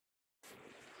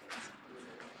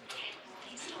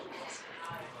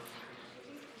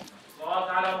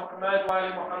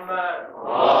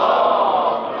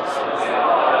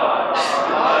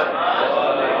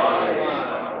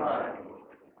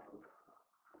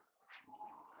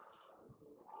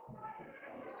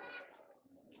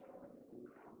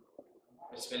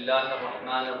بسم الله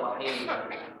الرحمن الرحيم.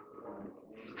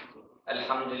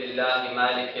 الحمد لله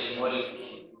مالك الملك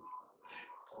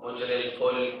مجري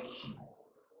الفلك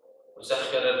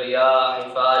مسخر الرياح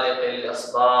فالق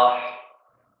الإصباح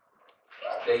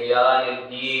ديان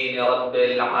الدين رب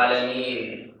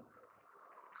العالمين،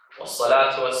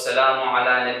 والصلاة والسلام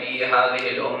على نبي هذه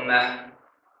الأمة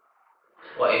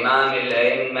وإمام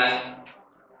الأئمة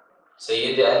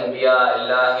سيد أنبياء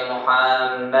الله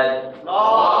محمد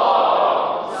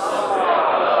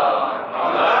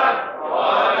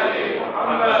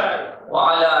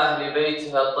وعلى أهل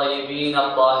بيته الطيبين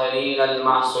الطاهرين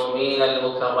المعصومين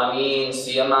المكرمين،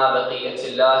 سيما بقية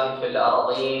الله في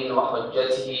الأرضين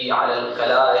وحجته على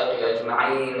الخلائق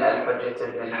أجمعين، الحجة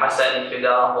بن الحسن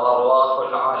فداه أرواح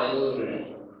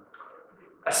العالمين.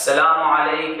 السلام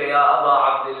عليك يا أبا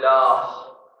عبد الله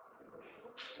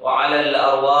وعلى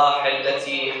الأرواح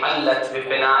التي حلت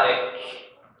بفنائك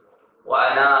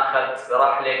وأناخت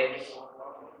برحلك.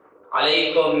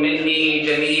 عليكم مني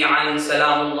جميعا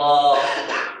سلام الله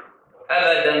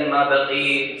أبدا ما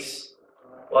بقيت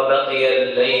وبقي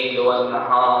الليل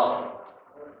والنهار.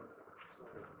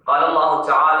 قال الله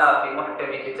تعالى في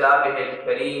محكم كتابه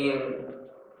الكريم: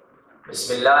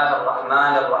 بسم الله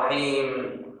الرحمن الرحيم: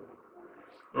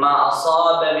 ما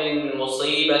أصاب من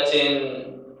مصيبة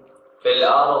في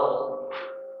الأرض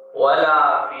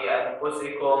ولا في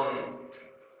أنفسكم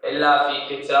إلا في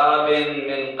كتاب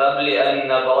من قبل أن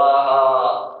نبراها.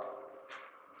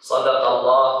 صدق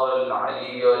الله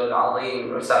العلي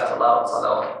العظيم. رسالة الله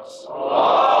والصلوات.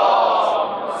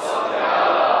 اللهم صل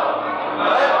على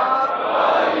محمد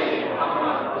وآل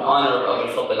محمد. In honor of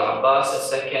Al-Fadl Abbas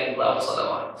II, loud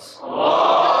salawat.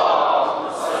 اللهم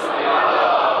صل على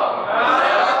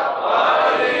محمد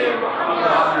وآل محمد. In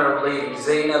honor of Lady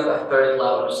Zaynab, a third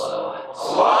louder salawat.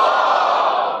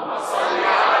 اللهم صل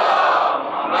على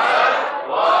محمد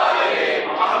وآل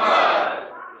محمد.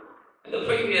 In the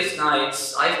previous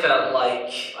nights, I felt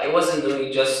like I wasn't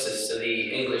doing justice to the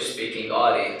English-speaking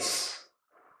audience.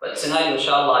 But tonight,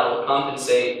 inshallah, I will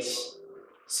compensate,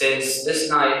 since this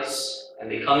night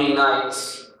and the coming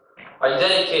nights are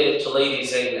dedicated to Lady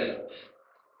Zaynab.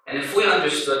 And if we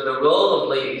understood the role of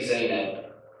Lady Zaynab,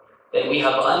 then we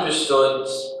have understood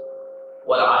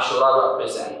what Ashura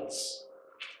represents.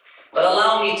 But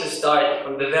allow me to start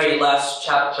from the very last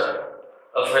chapter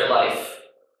of her life,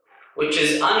 which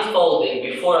is unfolding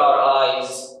before our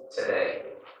eyes today.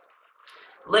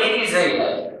 Lady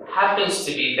Zaynab happens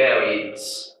to be buried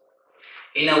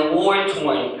in a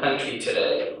war-torn country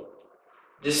today,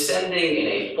 descending in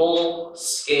a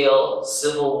full-scale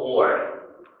civil war,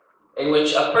 in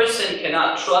which a person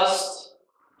cannot trust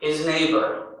his neighbor.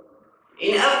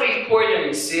 In every corner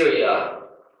in Syria,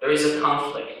 there is a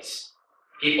conflict,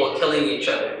 people killing each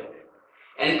other,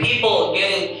 and people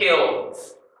getting killed,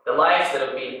 the lives that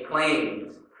have been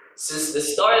claimed since the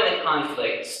start of the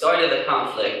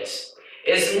conflict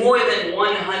is more than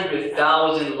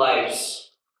 100,000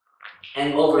 lives,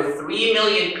 and over 3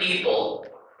 million people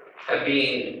have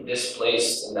been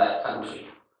displaced in that country.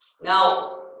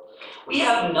 Now, we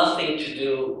have nothing to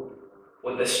do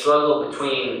with the struggle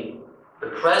between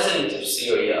the president of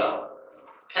Syria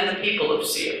and the people of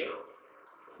Syria.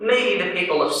 Maybe the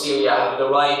people of Syria have the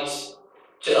right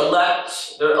to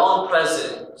elect their own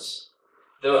president,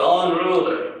 their own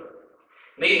ruler.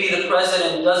 Maybe the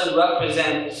president doesn't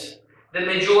represent the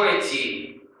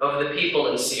majority of the people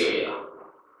in Syria.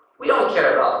 We don't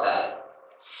care about that.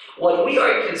 What we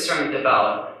are concerned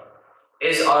about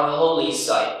is our holy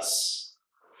sites.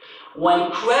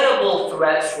 When credible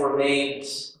threats were made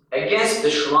against the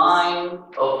shrine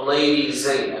of Lady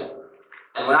Zaynab,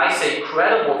 and when I say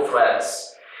credible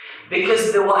threats,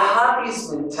 because the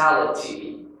Wahhabis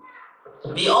mentality,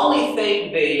 the only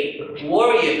thing they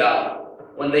worry about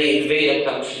when they invade a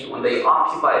country, when they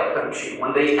occupy a country,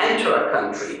 when they enter a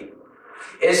country,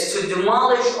 is to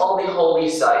demolish all the holy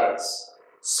sites,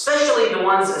 especially the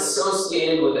ones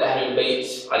associated with Ahlul Bayt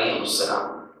alayhim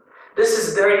salam. This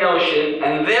is their notion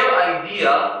and their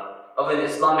idea of an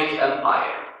Islamic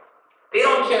empire. They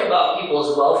don't care about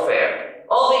people's welfare.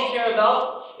 All they care about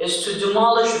is to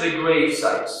demolish the grave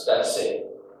sites, that's it.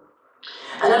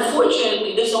 And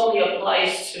unfortunately, this only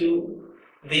applies to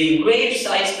the grave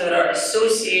sites that are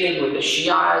associated with the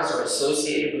Shias or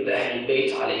associated with the Ahlul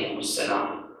Bayt alayhim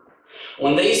salam.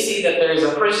 When they see that there is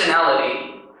a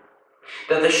personality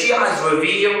that the Shias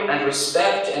revere and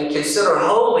respect and consider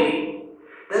holy,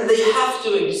 then they have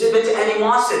to exhibit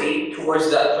animosity towards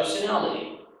that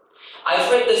personality. I've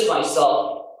heard this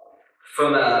myself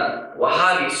from a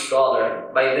Wahhabi scholar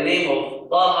by the name of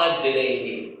Taha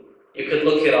Dilayni. You could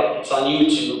look it up, it's on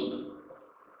YouTube.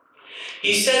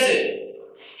 He says it.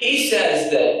 He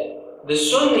says that the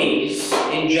Sunnis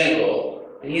in general,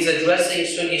 and he's addressing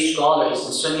Sunni scholars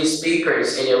and Sunni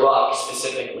speakers in Iraq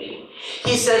specifically,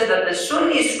 he says that the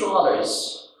Sunni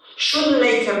scholars shouldn't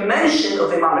make a mention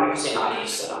of Imam al-Hussein alayhi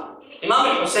salam. Imam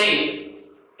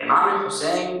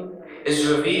al-Hussein is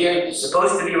revered,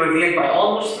 supposed to be revered by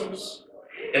all Muslims.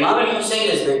 Imam al-Hussein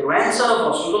is the grandson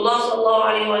of Rasulullah sallallahu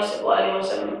alayhi wa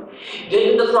sallam.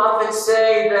 Didn't the Prophet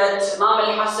say that Imam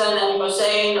al-Hassan and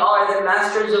Hussein are the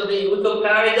masters of the youth of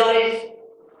paradise?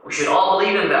 We should all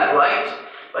believe in that, right?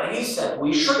 But he said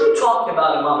we shouldn't talk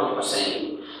about Imam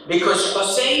al-Hussein because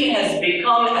Hussein has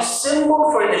become a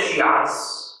symbol for the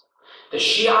Shi'as. The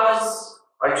Shi'as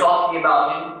are talking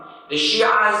about him. The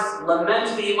Shi'as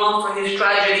lament the Imam for his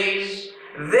tragedies.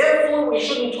 Therefore, we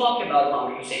shouldn't talk about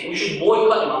Imam al-Hussein. We should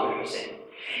boycott Imam al-Hussein.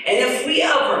 And if we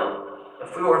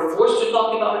were forced to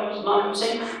talk about Imam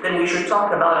al-Hussein, then we should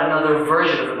talk about another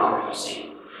version of Imam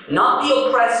al-Hussein. Not the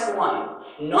oppressed one.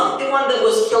 Not the one that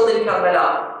was killed in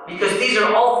Karbala. Because these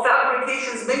are all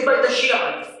fabrications made by the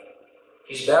Shi'as.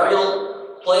 His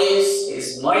burial place,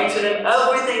 his martyrdom,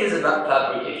 everything is about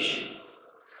fabrication.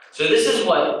 So this is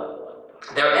what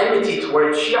their enmity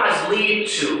towards Shi'as lead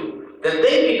to, that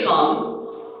they become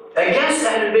against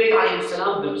Ahlul Bayt alayhi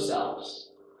salam themselves.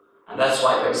 And that's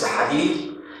why there's a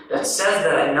hadith that says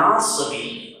that a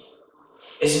Nasibi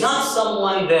is not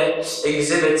someone that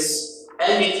exhibits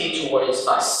enmity towards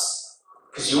us.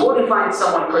 Because you wouldn't find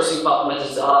someone cursing Fatima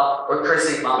al-Zahra or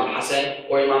cursing Imam al-Hassan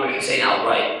or Imam al-Hussein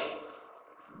outright.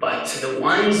 But the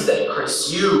ones that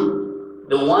curse you,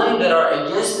 the ones that are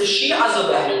against the Shi'as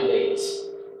of Ahlul Bayt,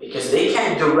 because they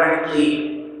can't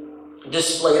directly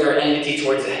display their enmity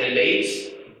towards Ahlul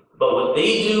Bayt, but what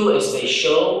they do is they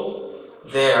show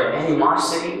their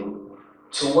animosity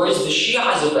towards the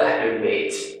Shi'as of Ahlul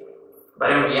Bayt.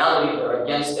 But in reality, they're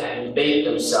against Ahlul Bayt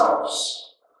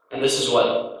themselves. And this is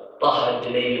what Taha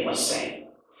al-Dulaymi was saying.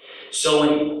 So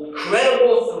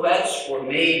incredible threats were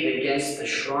made against the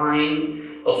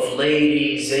shrine of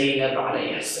Lady Zaynab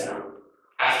alayhi salam.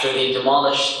 After they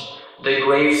demolished the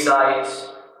gravesite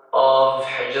of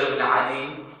Hajr ibn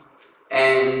Adi,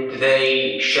 and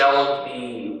they shelled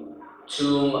the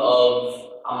tomb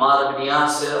of Ammar ibn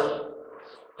Yasir,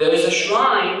 there is a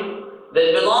shrine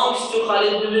that belongs to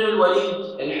Khalid ibn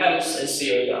al-Walid in Homs in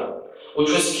Syria, which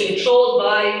was controlled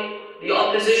by the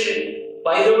opposition,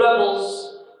 by the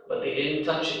rebels, but they didn't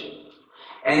touch it.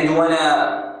 And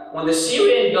when the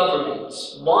Syrian government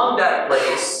bombed that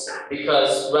place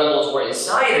because rebels were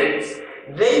inside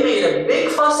it, they made a big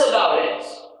fuss about it,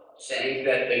 saying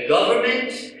that the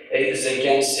government is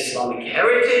against Islamic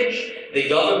heritage, the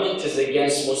government is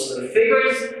against Muslim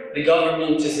figures, the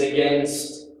government is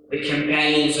against the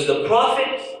companions of the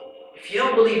Prophet. If you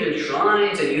don't believe in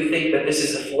shrines and you think that this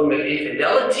is a form of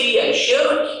infidelity and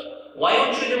shirk, why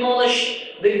don't you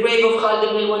demolish the grave of Khalid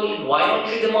ibn al-Walid? Why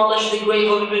don't you demolish the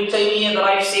grave of Ibn Taymiyyah that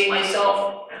I've seen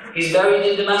myself? He's buried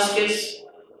in Damascus,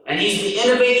 and he's the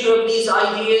innovator of these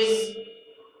ideas.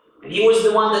 And he was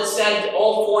the one that said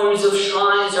all forms of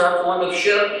shrines are a form of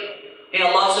shirk in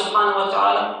Allah subhanahu wa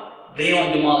ta'ala. They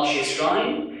don't demolish his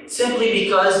shrine simply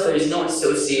because there is no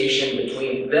association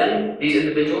between them, these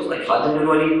individuals like Khalid ibn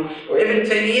al-Walid or Ibn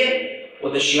Taymiyyah,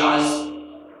 with the Shi'as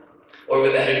or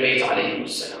with Ahlul Bayt alayhim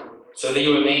salam. So they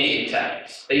remain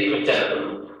intact. They protect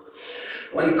them.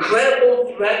 When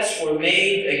credible threats were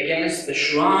made against the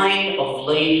shrine of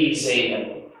Lady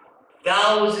Zaynab,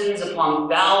 thousands upon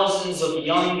thousands of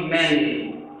young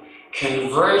men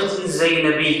converted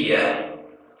Zaynabiyya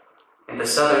in the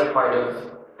southern part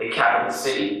of the capital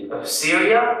city of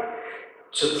Syria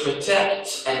to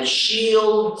protect and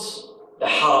shield the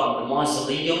haram, the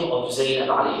mausoleum of Zaynab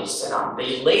alayhi salam.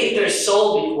 They laid their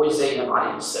soul before Zaynab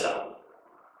alayhi salam.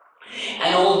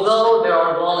 And although there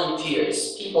are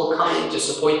volunteers, people coming to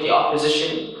support the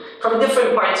opposition from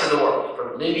different parts of the world,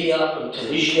 from Libya, from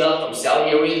Tunisia, from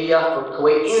Saudi Arabia, from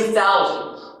Kuwait, in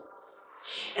thousands.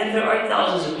 And there are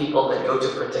thousands of people that go to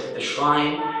protect the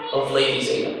shrine of Lady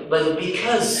Zaynab. But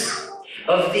because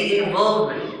of the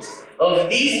involvement of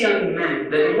these young men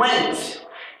that went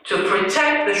to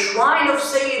protect the shrine of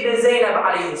Sayida Zaynab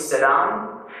alayhi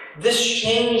salam, this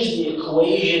changed the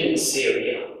equation in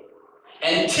Syria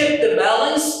and tipped the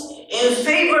balance in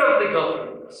favor of the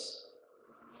government,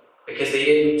 because they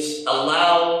didn't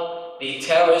allow the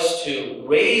terrorists to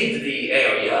raid the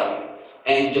area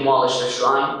and demolish the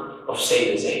shrine of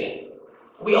Sayyidah Zaynab.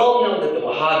 We all know that the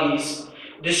Wahhabis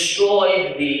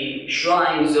destroyed the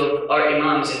shrines of our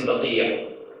Imams in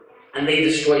Baqiyah, and they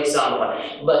destroyed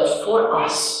Samarra. But for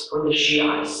us, for the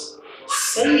Shias,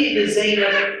 Sayyidah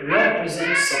Zaynab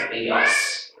represents something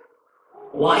else.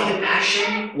 Why the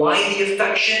passion? Why the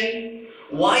affection?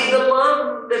 Why the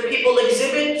love that people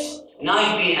exhibit? And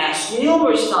I've been asked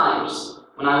numerous times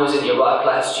when I was in Iraq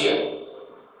last year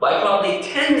by probably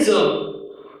tens of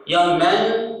young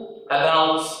men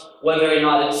about whether or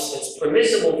not it's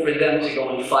permissible for them to go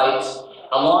and fight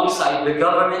alongside the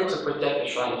government to protect the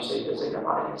shrine of Sayida Zaynab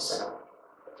alayhi salam.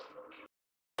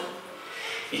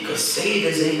 Because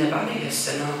Sayida Zaynab alayhi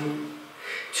salam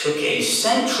took a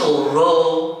central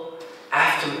role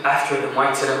after the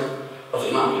martyrdom of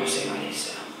Imam Hussein alayhi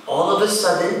salam. All of a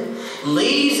sudden,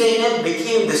 Lady Zaynab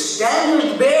became the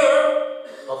standard bearer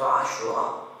of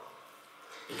Ashura.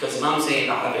 Because Imam Zayn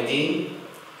al-Abidin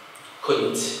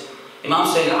couldn't. Imam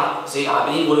Zayn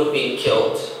al-Abidin would have been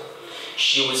killed.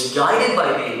 She was guided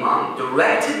by the Imam,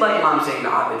 directed by Imam Zayn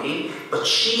al-Abidin, but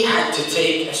she had to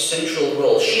take a central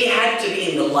role. She had to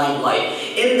be in the limelight,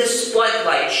 in the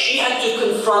spotlight. She had to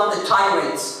confront the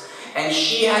tyrants, and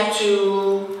she had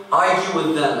to argue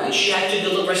with them, and she had to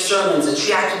deliver sermons, and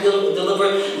she had to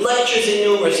deliver lectures in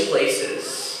numerous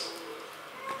places.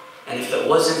 And if it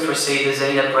wasn't for Sayyidah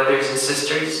Zaynab, brothers and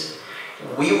sisters,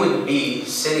 we would be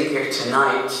sitting here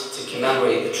tonight to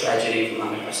commemorate the tragedy of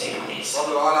Imam Hussein alayhi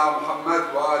salam.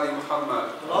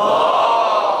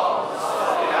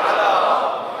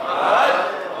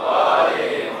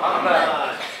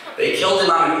 They killed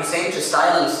Imam Hussein to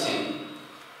silence him,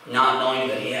 not knowing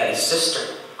that he had a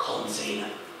sister called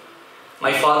Zaynab.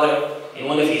 My father, in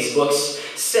one of his books,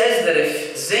 says that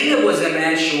if Zaynab was a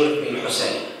man, she would have been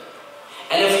Hussein.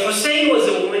 And if Hussein was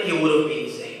a woman, he would have been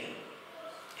Zaynab.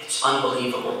 It's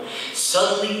unbelievable.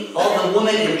 Suddenly, all the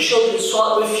women and children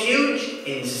sought refuge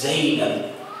in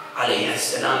Zaynab alayhi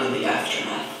salam in the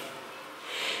aftermath.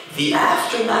 The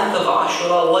aftermath of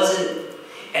Ashura wasn't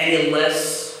any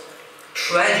less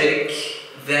tragic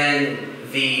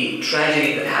than the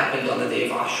tragedy that happened on the day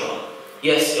of Ashura.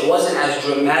 Yes, it wasn't as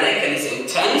dramatic and as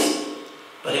intense,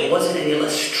 but it wasn't any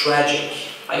less tragic.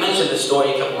 I mentioned this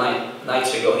story a couple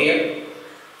nights ago here.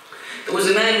 There was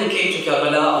a man who came to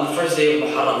Karbala on the first day of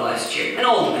Muharram last year, an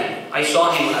old man. I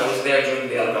saw him when I was there during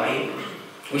the Arba'in.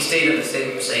 We stayed in the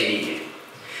same Husayni.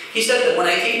 He said that when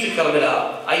I came to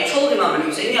Karbala, I told Imam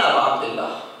al-Hussein, Ya Abu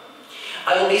Abdullah,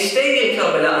 I will be staying in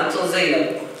Karbala until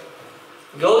Zaynab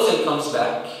goes and comes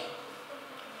back.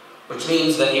 Which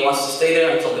means that he wants to stay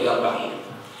there until the Arba'in.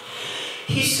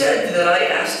 He said that I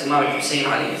asked Imam Hussein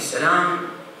alayhi salam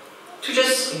to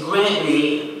just grant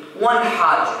me one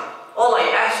haja. All I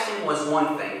asked him was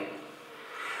one thing.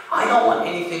 I don't want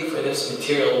anything for this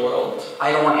material world.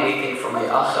 I don't want anything for my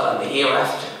akhirah and the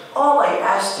hereafter. All I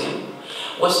asked him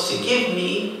was to give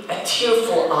me a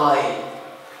tearful eye,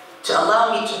 to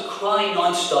allow me to cry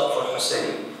non-stop for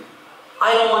Hussein.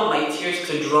 I don't want my tears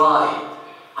to dry.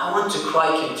 I want to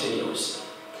cry continuously.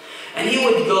 And he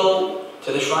would go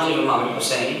to the shrine of Imam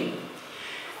Hussein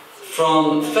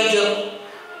from Fajr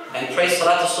and pray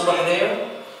Salat al-Subh there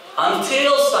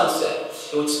until sunset.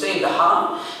 He would stay in the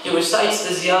Haram. He recites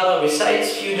the ziyarah,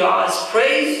 recites a few du'as,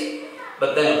 prays,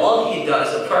 but then all he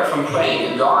does, apart from praying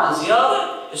and du'a and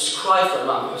ziyarah, is cry for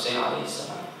Imam Hussein alayhi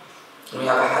salam. And we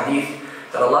have a hadith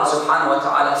that Allah subhanahu wa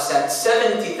ta'ala sent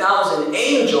 70,000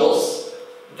 angels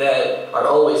that are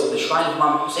always in the shrine of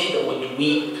Imam Hussein that would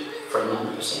weep for Imam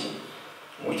Hussein.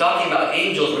 When we're talking about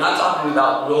angels, we're not talking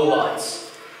about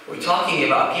robots. We're talking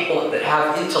about people that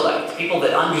have intellect, people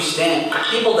that understand,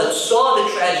 people that saw the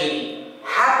tragedy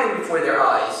happen before their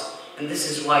eyes. And this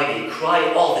is why they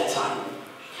cry all the time.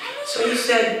 So he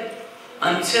said,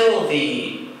 until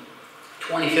the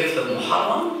 25th of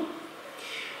Muharram,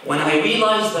 when I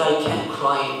realized that I can't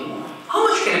cry anymore. How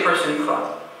much can a person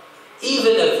cry?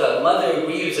 Even if a mother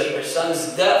grieves at her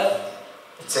son's death,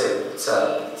 it's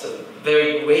a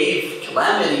very grave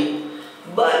calamity,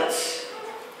 but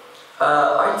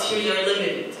our tears are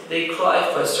limited. They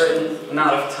cry for a certain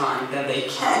amount of time, then they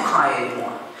can't cry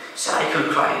anymore. So I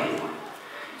couldn't cry anymore.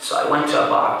 So I went to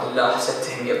Abu Abdullah, said to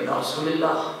him, Ya Ibn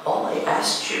Rasulullah, all I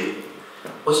asked you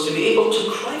was to be able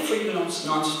to cry for you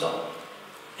non-stop.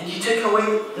 And you took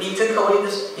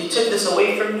this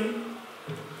away from me?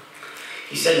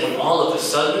 He said, when all of a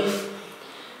sudden,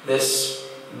 this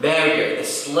barrier,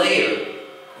 this layer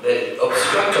that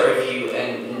obstruct our view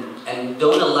and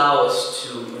don't allow us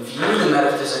to view the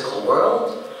metaphysical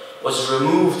world was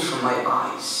removed from my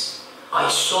eyes. I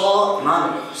saw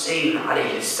Imam Hussein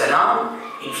alayhi salam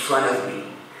in front of me.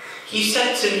 He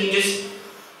said to me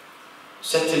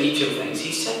two things.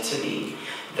 He said to me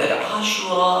that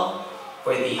Ashura,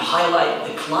 where the highlight,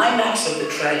 the climax of the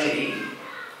tragedy,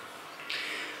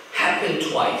 happened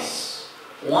twice.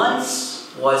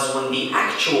 Once was when the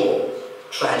actual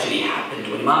tragedy happened,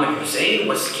 when Imam Hussein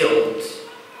was killed.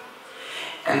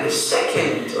 And the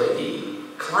second, or the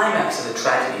climax of the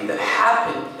tragedy that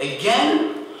happened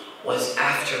again was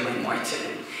after my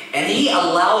martyrdom. And he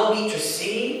allowed me to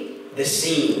see the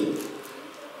scene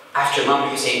after Imam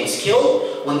Hussein was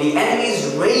killed, when the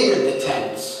enemies raided the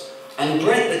tents and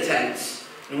burnt the tents,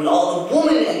 and when all the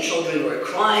women and children were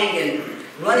crying and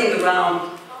running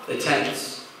around the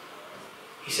tents.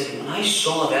 He said, when I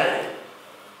saw that,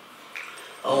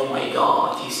 oh my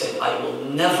God, he said, I will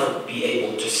never be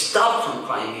able to stop from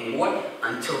crying anymore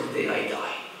until the day I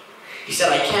die. He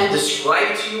said, I can't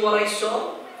describe to you what I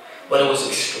saw, but it was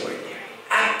extraordinary.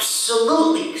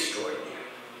 Absolutely extraordinary.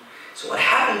 So what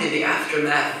happened in the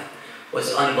aftermath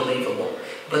was unbelievable.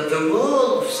 But the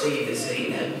role of Sayida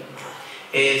Zaynab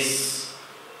is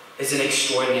an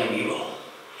extraordinary role.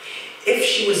 If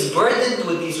she was burdened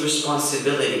with these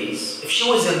responsibilities, if she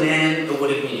was a man, it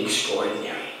would have been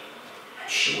extraordinary.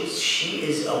 She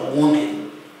is a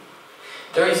woman.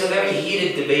 There is a very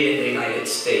heated debate in the United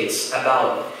States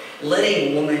about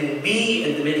letting women be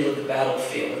in the middle of the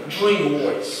battlefield during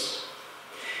wars.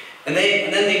 And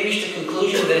then they reached the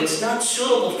conclusion that it's not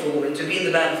suitable for women to be in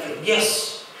the battlefield.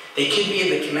 Yes, they could be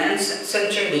in the command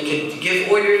center, they could give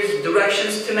orders,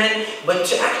 directions to men, but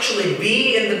to actually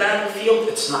be in the battlefield,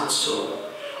 it's not suitable.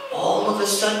 All of a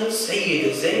sudden,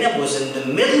 Sayida Zaynab was in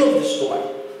the middle of the storm.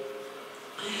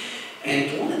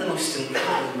 And one of the most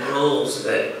important roles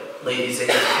that Lady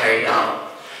Zaynab carried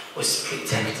out was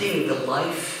protecting the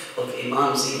life of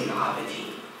Imam Zayn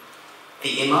al-Abidin,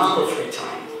 the Imam of her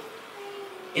time.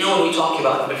 You know, when we talk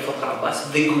about Abu al-Fadl Abbas,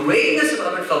 the greatness of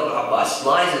Abu al-Fadl Abbas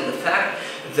lies in the fact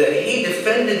that he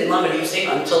defended Imam al-Hussein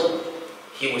until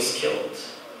he was killed.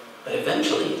 But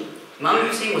eventually, Imam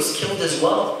al-Hussein was killed as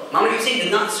well. Imam al-Hussein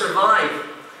did not survive.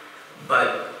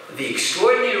 But the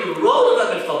extraordinary role of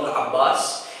Abu al-Fadl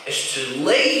Abbas is to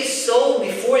lay his soul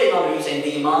before Imam al-Hussein,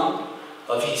 the Imam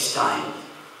of his time.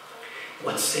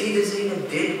 What Sayyidah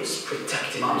Zaynab did was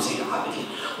protect Imam Zayn al-Abidin.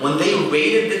 When they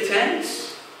raided the tents,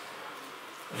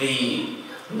 the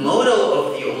motto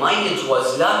of the Umayyads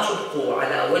was لا تبقوا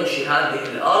على وجه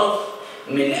هذه الأرض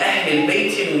من أهل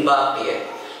البيت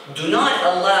باقية. Do not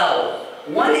allow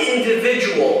one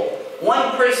individual,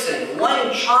 one person,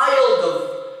 one child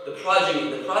of the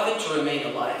progeny, the Prophet, to remain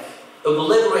alive.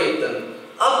 Obliterate them,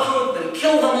 uproot them,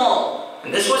 kill them all.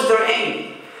 And this was their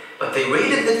aim. But they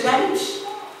raided the tents.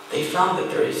 They found that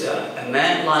there is a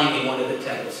man lying in one of the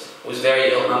tents who was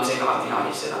very ill, Imam Zayn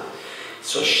al-Abidin.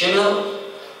 So Shimel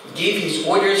gave his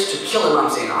orders to kill Imam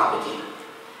Zayn al-Abidin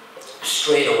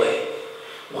straight away.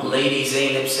 One lady,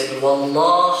 Zaynab, said,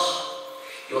 Wallah,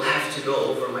 you'll have to go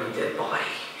over my dead body.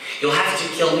 You'll have to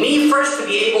kill me first to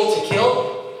be able to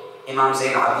kill Imam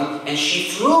Zayn al-Abidin. And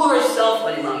she threw herself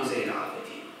on Imam Zayn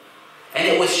al-Abidin. And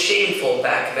it was shameful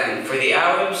back then for the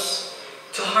Arabs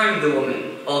to harm the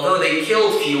woman, although they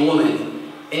killed few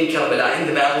women in Karbala, in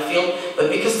the battlefield. But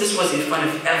because this was in front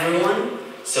of everyone,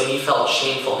 so he felt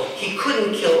shameful. He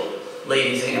couldn't kill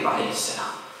Lady Zaynab alayhi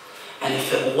salam. And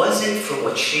if it wasn't for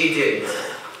what she did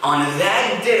on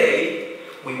that day,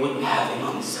 we wouldn't have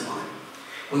Imam Zaman.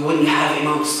 We wouldn't have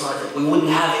Imam Sadiq. We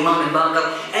wouldn't have Imam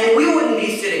al-Baqir. And we wouldn't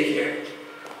be sitting here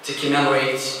to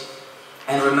commemorate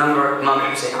and remember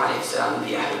Imam Hussein alayhi salam and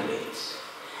the Ahlul Bayt.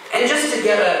 And just to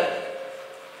get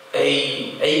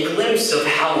a glimpse of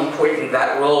how important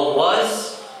that role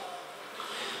was,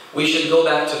 we should go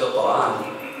back to the Quran.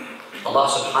 Allah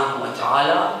subhanahu wa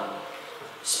ta'ala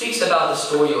speaks about the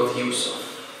story of Yusuf.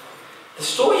 The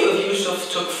story of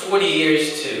Yusuf took 40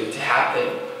 years to happen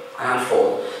and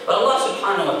unfold. But Allah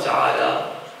subhanahu wa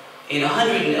ta'ala, in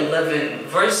 111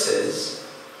 verses,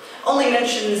 only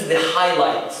mentions the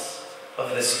highlights of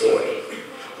the story.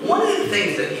 One of the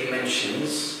things that he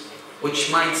mentions,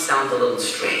 which might sound a little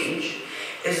strange,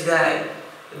 is that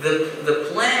the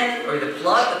plan or the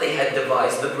plot that they had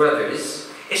devised, the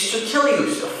brothers, is to kill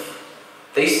Yusuf.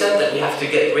 They said that we have to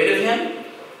get rid of him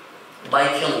by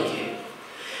killing him.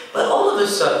 But all of a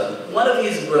sudden, one of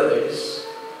his brothers,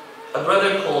 a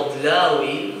brother called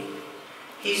Lawi,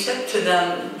 he said to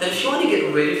them that if you want to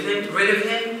get rid of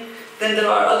him, then there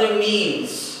are other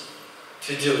means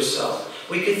to do so.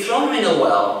 We could throw him in a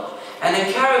well, and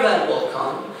a caravan will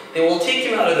come. They will take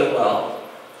him out of the well,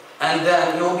 and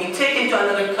then he will be taken to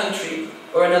another country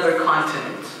or another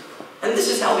continent. And this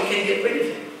is how we can get rid of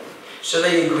him. So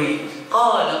they agreed.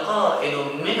 قَالَ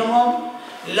قَائِلٌ مِّنْهُمْ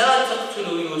لَا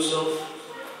تَقْتُلُوا يُوسُفَ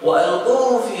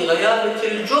وَأَلْقُوهُ فِي غَيَابَةِ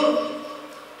الْجُبِّ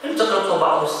الْتَقَطْهُ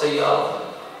بَعْضُ السَّيَّارَةِ.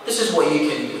 This is what you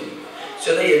can do.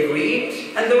 So they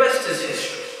agreed, and the rest is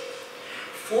history.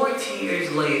 40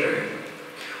 years later,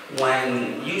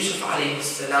 when Yusuf alayhi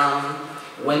salam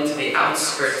went to the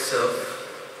outskirts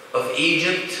of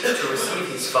Egypt to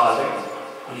receive his father,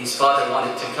 when his father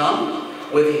wanted to come,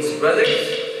 with his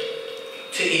brothers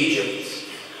to Egypt.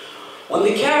 When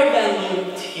the caravan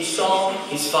moved, he saw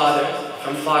his father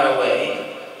from far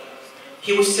away.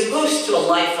 He was supposed to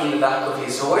alight from the back of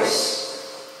his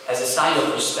horse as a sign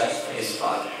of respect for his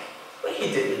father, but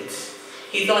he didn't.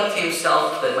 He thought to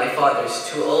himself that my father is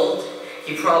too old,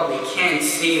 he probably can't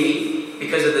see me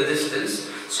because of the distance,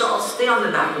 so I'll stay on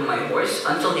the back of my horse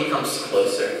until he comes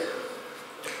closer,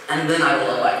 and then I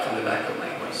will alight from the back of my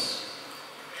horse.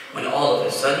 When all of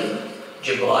a sudden,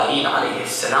 Jibreel alayhi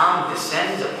salam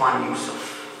descends upon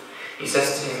Yusuf. He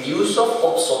says to him, Yusuf,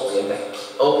 absut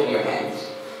yadak, open your hand.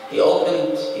 He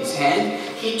opened his hand.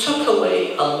 He took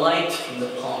away a light from the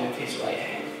palm of his right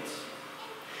hand.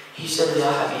 He said,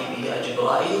 Ya Habibi, Ya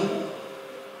Jibreel,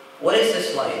 what is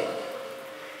this light?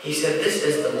 He said, this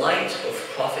is the light of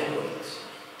prophethood.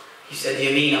 He said,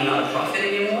 you mean I'm not a prophet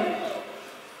anymore?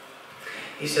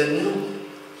 He said, no.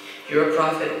 You're a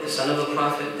prophet, the son of a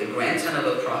prophet, the grandson of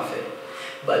a prophet.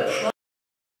 But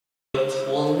prophethood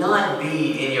will not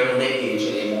be in your lineage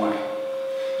anymore.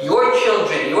 Your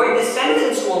children, your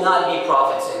descendants will not be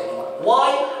prophets anymore.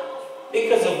 Why?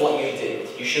 Because of what you did.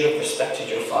 You should have respected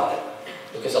your father.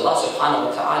 Because Allah subhanahu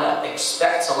wa ta'ala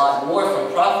expects a lot more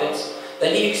from prophets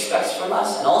than He expects from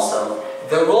us. And also,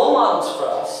 the role models for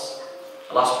us.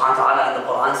 Allah subhanahu wa ta'ala in the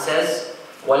Quran says,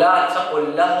 وَلَا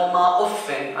تَقُلْ لَهُمَا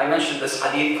أُفٍّ. I mentioned this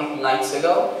hadith a couple nights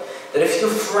ago. That if you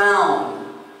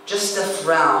frown, just a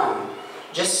frown,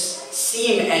 just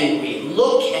seem angry,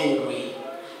 look at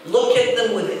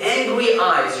them with angry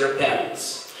eyes, your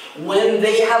parents. When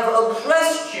they have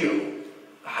oppressed you,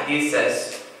 the hadith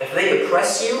says, if they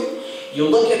oppress you, you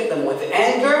look at them with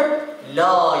anger,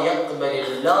 لا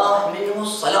يقبل الله منه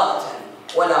صلاة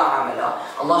ولا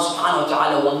عملا. Allah subhanahu wa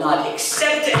ta'ala will not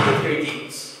accept any of your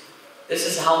deeds. This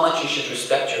is how much you should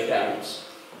respect your parents.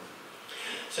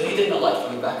 So he didn't alight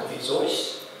from the back of his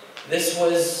horse. This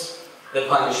was the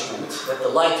punishment, that the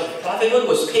light of prophethood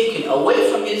was taken away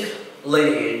from his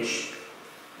lineage.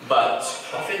 But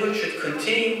prophethood should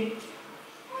continue.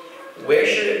 Where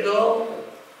should it go?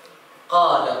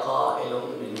 قَالَ قَائِلٌ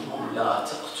مِّنْهُمْ لَا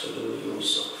تَقْتُلُوا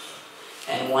يُوسُفَ.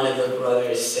 And one of the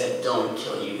brothers said, don't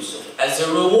kill Yusuf. As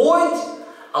a reward,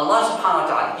 Allah subhanahu wa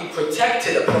ta'ala, He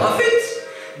protected a prophet.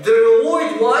 The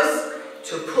reward was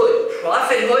to put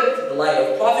prophethood, the light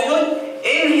of prophethood,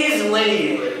 in his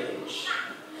lineage.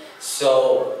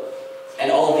 So,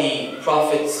 and all the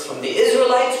prophets from the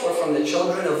Israelites were from the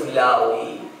children of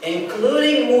Lawi,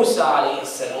 including Musa alayhi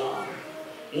salam.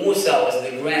 Musa was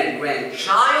the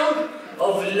grandchild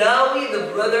of Lawi,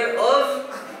 the brother of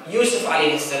Yusuf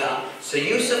alayhi salam. So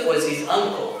Yusuf was his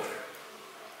uncle.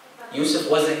 Yusuf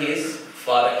wasn't his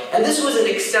father. And this was an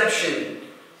exception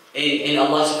in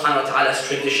Allah subhanahu wa ta'ala's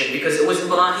tradition, because it was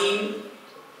Ibrahim,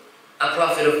 a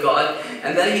prophet of God,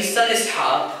 and then his son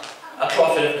Ishaq, a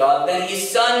prophet of God, then his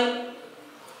son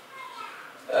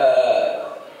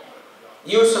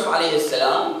Yusuf alayhi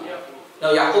salam.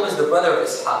 No, Yaqub is the brother of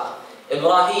Ishaq.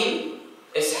 Ibrahim,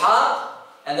 Ishaq,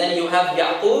 and then you have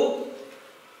Yaqub.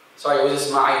 Sorry, it was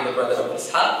Ismail, the brother of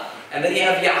Ishaq. And then you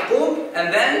have Yaqub,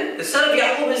 and then the son of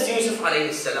Yaqub is Yusuf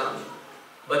alayhi salam.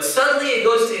 But suddenly it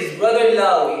goes to his brother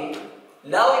Lawi.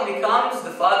 Lawi becomes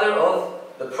the father of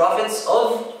the prophets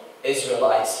of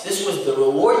Israelites. This was the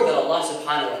reward that Allah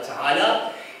subhanahu wa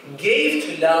ta'ala gave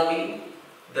to Lawi,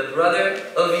 the brother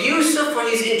of Yusuf, for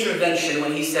his intervention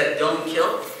when he said, don't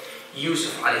kill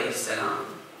Yusuf alayhi salam.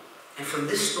 And from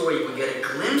this story we get a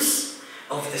glimpse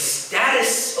of the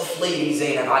status of Lady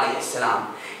Zaynab alayhi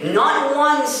salam. Not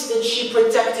once did she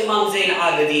protect Imam Zayn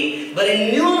al-Abidin, but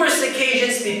in numerous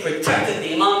occasions they protected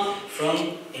the Imam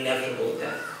from inevitable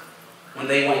death. When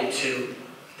they went to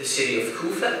the city of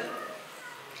Kufa,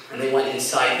 and they went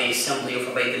inside the assembly of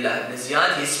Ubaydullah ibn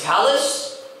Ziyad, his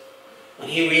palace, when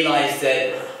he realized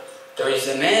that there is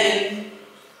a man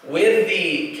with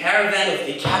the caravan of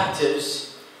the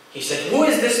captives, he said, who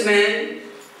is this man?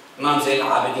 Imam Zayn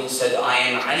al-Abidin said, I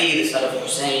am Ali, the son of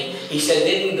Hussein. He said,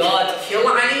 didn't God kill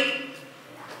Ali?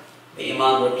 The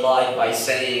Imam replied by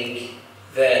saying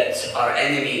that our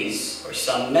enemies, or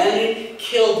some men,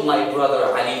 killed my brother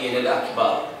Ali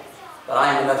al-Akbar. But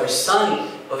I am another son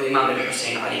of Imam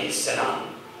al-Hussein alayhi salam.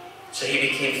 So he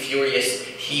became furious.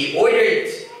 He ordered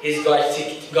his guards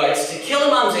to kill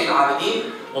Imam Zayn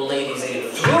al-Abidin. Well, Lady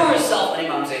Zaynab threw herself on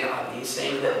Imam Zayn al-Abidin,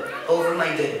 saying that, over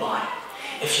my dead body.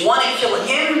 If you want to kill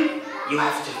him, you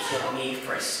have to kill me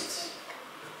first.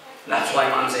 That's why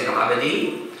Imam Zayn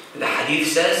al-Abidin, the hadith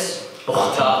says,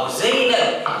 أختاه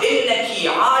زينب إنك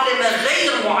عالمة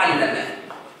غير معلمة.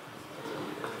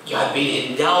 You have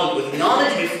been endowed with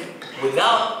knowledge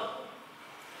without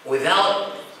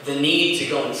the need to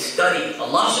go and study.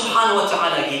 Allah subhanahu wa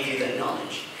ta'ala gave you that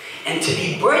knowledge. And to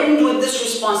be burdened with this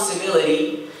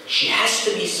responsibility, she has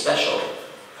to be special.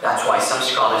 That's why some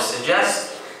scholars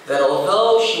suggest that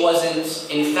although she wasn't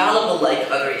infallible like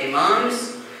other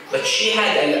imams, but she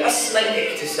had al-asma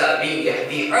al-iktisabiyyah,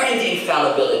 the earned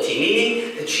infallibility,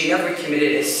 meaning that she never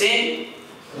committed a sin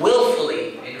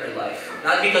willfully in her life.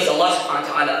 Not because Allah subhanahu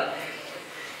wa ta'ala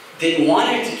didn't want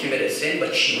her to commit a sin,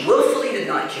 but she willfully did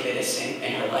not commit a sin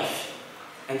in her life.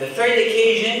 And the third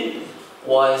occasion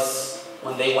was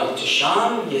when they went to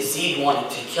Sham. Yazid wanted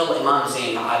to kill Imam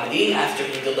Zayn al-Abidin after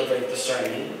he delivered the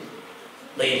sermon.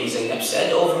 Lady Zaynab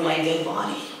said, "Over my dead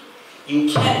body, you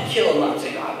can't kill Imam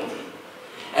Zayn al-Abidin."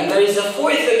 And there is a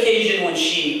fourth occasion when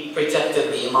she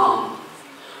protected the Imam.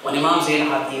 When Imam Zayn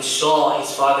al-Abidin saw his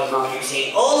father Imam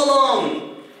Hussein all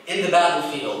alone in the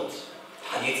battlefield.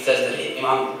 Hadith says that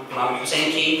Imam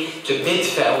Hussein came to bid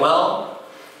farewell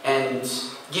and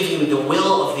give him the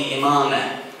will of the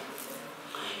Imamah.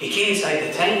 He came inside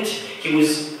the tent. He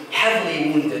was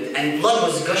heavily wounded and blood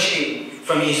was gushing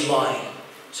from his body.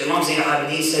 So Imam Zayn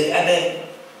al-Abidin said, "Abba,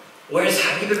 where is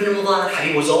Habib ibn Mubarak?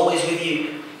 Habib was always with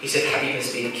you." He said, "Habib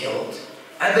has been killed."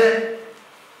 "Abba,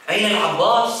 Aina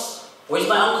al-Abbas? Where's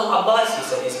my uncle Abbas?" He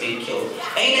said, "He's being killed."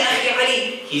 "Aina Akhi Ali?"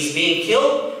 "He's being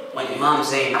killed." When Imam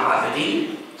Zayn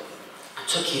al-Abidin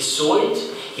took his sword,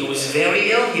 he was very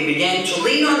ill. He began to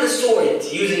lean on the sword,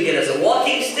 using it as a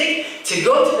walking stick to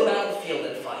go to the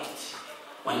battlefield and fight.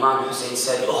 When Imam Hussein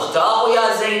said, "Ukhtahu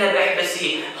ya Zaynab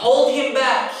ihbasi," hold him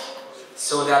back,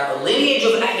 so that the lineage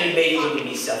of Ahlul Bayt wouldn't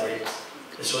be severed.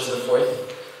 This was the fourth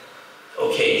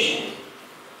occasion.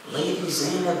 Lady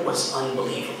Zaynab was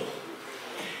unbelievable.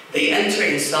 They enter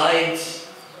inside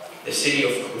the city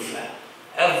of Kufa.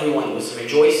 Everyone was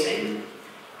rejoicing.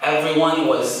 Everyone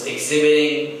was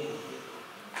exhibiting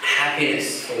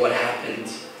happiness for what happened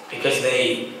because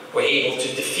they were able to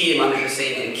defeat Imam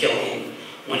Hussein and kill him.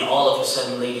 When all of a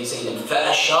sudden Lady Zaynab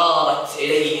فَأَشَارَتْ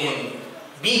إِلَيْهِمْ,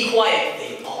 "Be quiet."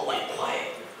 They all went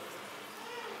quiet.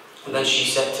 And then she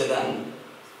said to them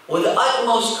with the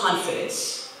utmost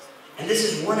confidence, and this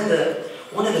is one of the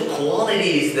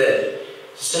qualities that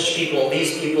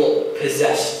these people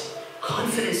possessed: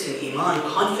 confidence in Iman,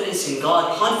 confidence in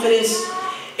God, confidence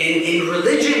in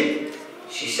religion.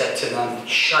 She said to them,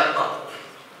 "Shut up."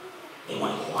 They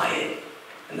went quiet.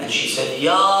 And then she said,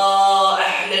 "Ya Ahl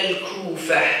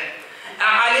al-Kufah,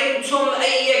 أَعَلِمْتُمْ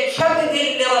أَيَّ كَبْدٍ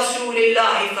لِرَسُولِ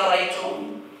اللَّهِ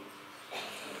ثَرَيْتُمْ?"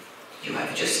 You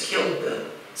have just killed the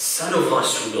son of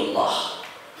Rasulullah.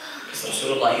 Because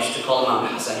Rasulullah used to call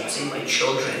Imam Hassan and Hussein my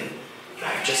children. You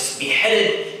have just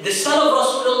beheaded the son of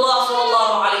Rasulullah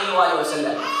sallallahu alayhi wa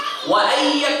sallam.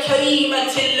 وَأَيَّ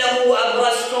كَرِيمَةٍ لَهُ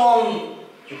أَبْرَزْتُمْ.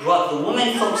 You brought the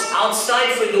women folks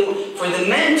outside for the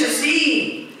men to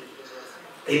see.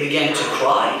 They began to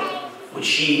cry when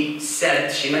she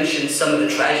mentioned some of the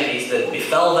tragedies that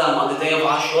befell them on the day of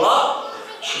Ashura.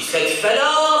 She said, فَلَا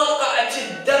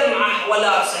رَقَعَتِ الدَّمْعَةِ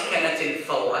وَلَا سَكَنَتِ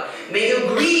الثَّوْرَةِ. May you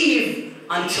grieve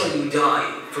until you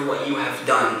die for what you have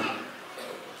done.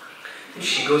 And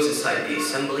she goes inside the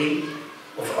assembly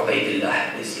of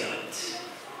Ubaydullah ibn Ziyad.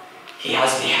 He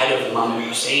has the head of Imam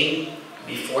Hussein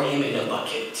before him in a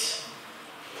bucket.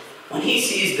 When he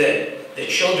sees that the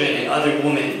children and other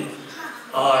women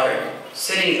are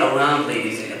sitting around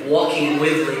Lady Zaynab, walking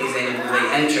with Lady Zaynab when they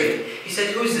entered, he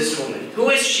said, "Who is this woman? Who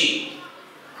is she?"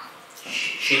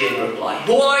 She didn't reply.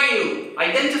 "Who are you?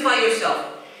 Identify yourself."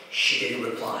 She didn't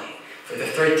reply. For the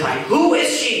third time, "Who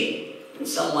is she?" And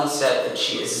someone said that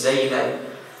she is Zaynab,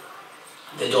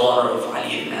 the daughter of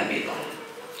Ali ibn Abi Talib.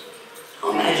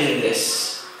 Imagine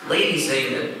this. Lady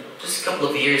Zaynab, just a couple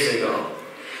of years ago,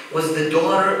 was the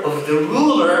daughter of the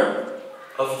ruler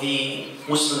of the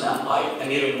Muslim Empire,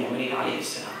 Amir al-Mu'mineen alayhi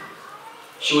salam.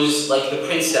 She was like the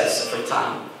princess of her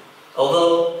time.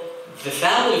 Although the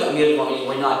family of Amir al-Mu'mineen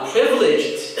were not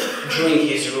privileged during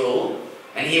his rule,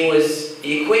 and he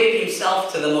equated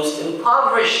himself to the most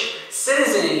impoverished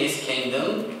citizen in his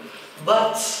kingdom,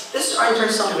 but this earned her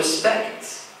some respect.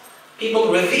 People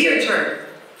revered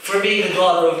her for being the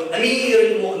daughter of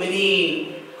Amir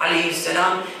al-Mu'mineen alayhi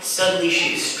salam. Suddenly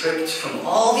she is stripped from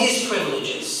all these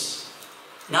privileges.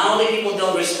 Not only people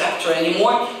don't respect her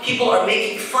anymore, people are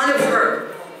making fun of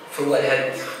her for what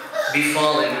had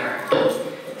befallen her.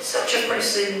 Such a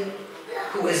person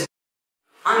who is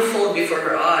unfold before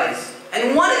her eyes.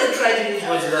 And one of the tragedies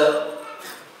was the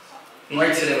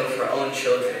martyrdom of her own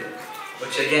children,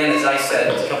 which again, as I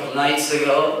said a couple nights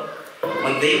ago,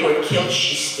 when they were killed,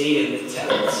 she stayed in the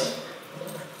tent.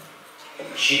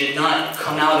 She did not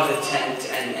come out of the tent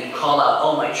and call out,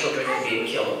 "Oh, my children are being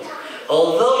killed."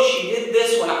 Although she did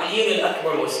this when Ali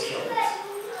al-Akbar was killed.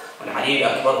 when Ali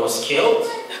Akbar was killed,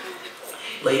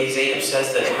 Lady Zaynab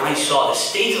says that when I saw the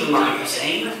state of Imam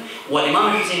Hussein, what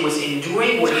Imam Hussein was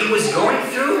enduring, what he was going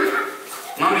through,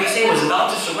 Imam Hussein was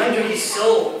about to surrender his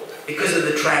soul because of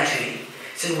the tragedy.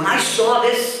 She said, when I saw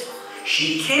this,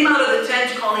 she came out of the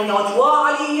tent calling out,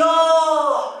 Wa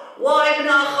Aliyah, Wa Ibn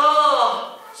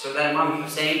Akha, so that Imam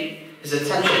Hussein, his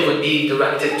attention would be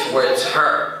directed towards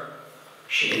her.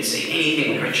 She didn't say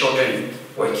anything when her children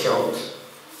were killed.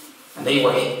 And they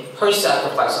were her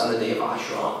sacrifice on the day of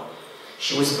Ashura.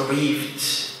 She was bereaved.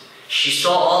 She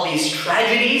saw all these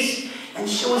tragedies, and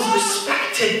she was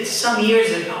respected some years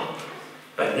ago.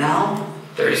 But now,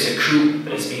 there is a coup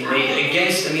that is being made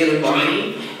against Amir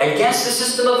al-Mu'mineen, against the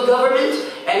system of government,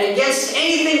 and against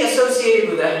anything associated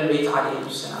with Ahlul Bayt alayhi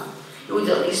salam. You would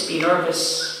at least be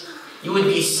nervous. You would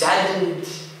be saddened.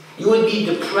 You would be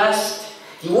depressed.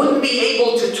 You wouldn't be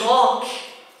able to talk.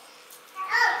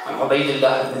 When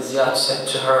Ubaydullah ibn Ziyad said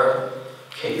to her,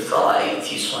 كيف رأيت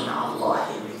صنع الله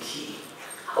بك?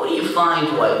 How do you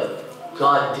find what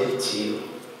God did to you?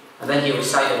 And then he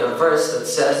recited a verse that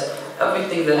says,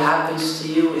 everything that happens to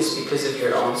you is because of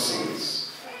your own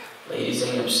sins. Lady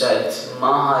Zaynab said,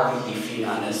 ما هذه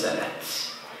فينا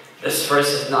نزلت. This verse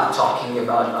is not talking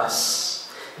about us.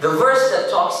 The verse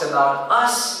that talks about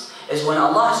us is when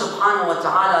Allah subhanahu wa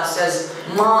ta'ala says,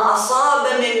 ما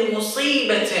أصاب من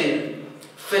مصيبة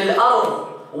في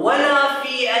الأرض ولا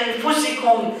في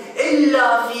أنفسكم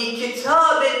إلا في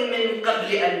كتاب من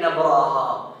قبل أن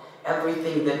نبراها.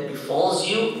 Everything that befalls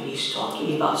you, and he's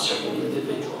talking about certain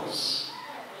individuals.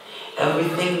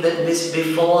 Everything that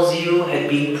befalls you had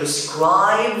been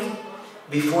prescribed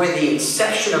before the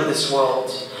inception of this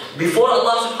world. Before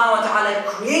Allah subhanahu wa ta'ala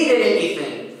created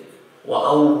anything.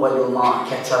 وَأَوَّلُ مَا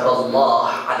كَتَبَ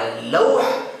اللَّهُ عَلَى اللَّوْحِ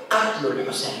قَتْلُ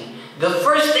الْحُسَيْنِ. The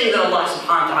first thing that Allah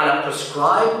subhanahu wa ta'ala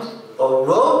prescribed or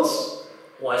wrote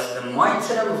was the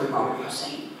martyrdom of Imam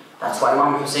Hussein. That's why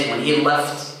Imam Hussein, when he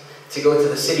left to go to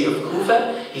the city of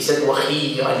Kufa, he said,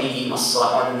 وَخِيَّ لِي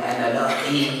مَصْرَعٌ أَنَا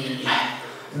لَقِيهِ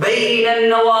بَيْنَ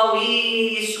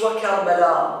النَّوَاوِيسِ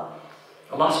وَكَرْبَلَا.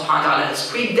 Allah subhanahu wa ta'ala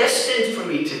has predestined for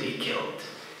me to be killed.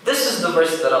 This is the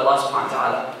verse that Allah subhanahu wa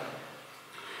ta'ala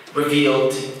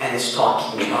revealed and is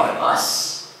talking about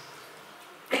us.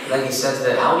 Then he says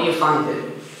that, how do you find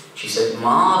it? She said,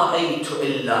 مَا رَأَيْتُ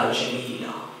إِلَّا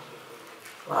جَمِيلًا.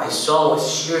 What I saw was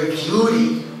sheer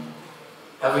beauty.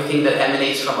 Everything that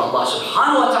emanates from Allah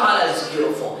subhanahu wa ta'ala is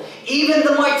beautiful. Even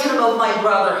the martyrdom of my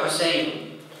brother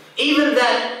Hussein. Even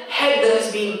that head that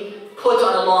has been put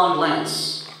on a long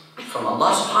lance from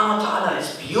Allah subhanahu wa ta'ala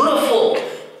is beautiful.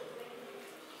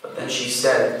 But then she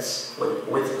said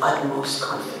with utmost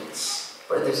confidence,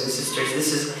 brothers and sisters,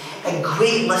 this is a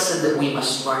great lesson that we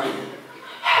must learn.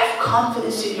 Have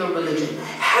confidence in your religion.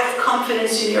 Have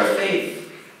confidence in your faith.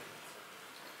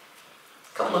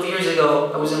 A couple of years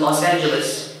ago, I was in Los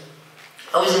Angeles.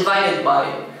 I was invited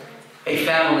by a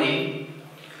family,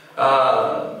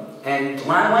 and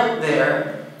when I went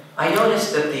there, I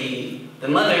noticed that the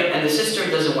mother and the sister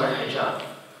doesn't wear hijab.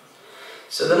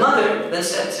 So the mother then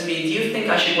said to me, do you think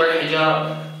I should wear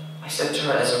hijab? I said to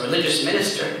her, as a religious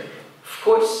minister, of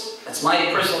course, that's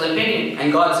my personal opinion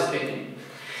and God's opinion.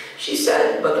 She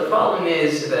said, but the problem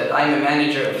is that I'm a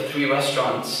manager of 3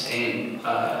 restaurants in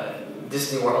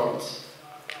Disney World,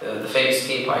 the famous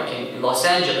theme park in Los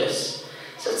Angeles.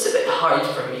 So it's a bit hard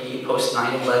for me, post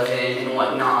 9/11 and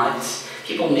whatnot.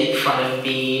 People make fun of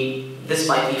me. This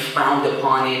might be frowned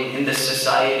upon in this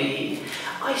society.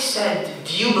 I said,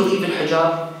 do you believe in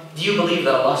hijab? Do you believe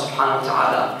that Allah subhanahu wa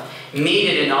ta'ala made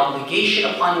it an obligation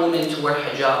upon women to wear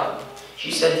hijab? She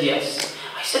said, yes.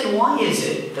 I said, why is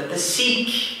it that the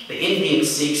Sikh, the Indian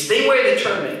Sikhs, they wear the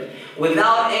turban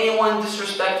without anyone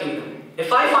disrespecting them?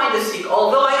 If I find a Sikh,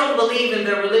 although I don't believe in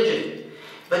their religion,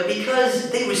 but because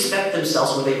they respect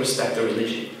themselves when they respect their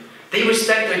religion, they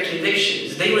respect their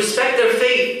convictions, they respect their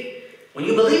faith. When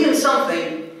you believe in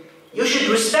something, you should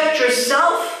respect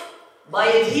yourself by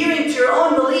adhering to your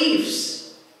own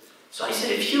beliefs. So I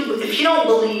said, if you don't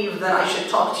believe, then I should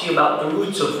talk to you about the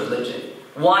roots of religion.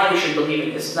 Why we should believe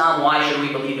in Islam, why should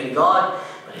we believe in God.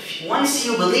 But once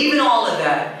you believe in all of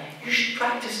that, you should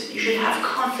practice it. You should have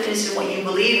confidence in what you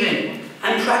believe in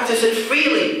and practice it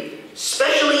freely,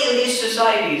 especially in these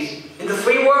societies, in the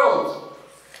free world.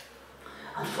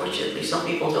 Unfortunately, some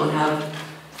people don't have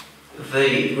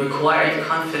the required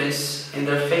confidence in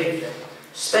their faith,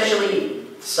 especially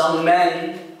some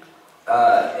men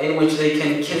in which they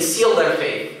can conceal their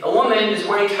faith. A woman is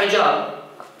wearing hijab.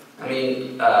 I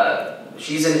mean,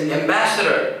 she's an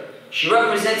ambassador. She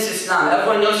represents Islam.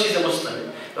 Everyone knows she's a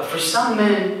Muslim. But for some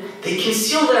men, they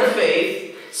conceal their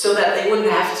faith so that they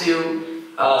wouldn't have to,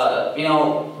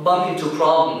 bump into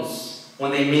problems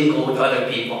when they mingle with other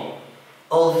people.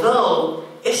 Although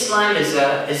Islam is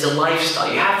a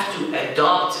lifestyle, you have to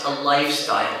adopt a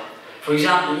lifestyle. For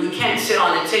example, you can't sit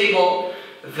on a table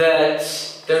that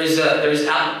there's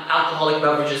alcoholic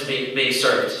beverages being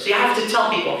served. So you have to tell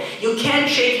people, you can't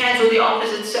shake hands with the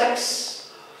opposite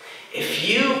sex. If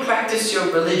you practice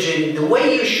your religion the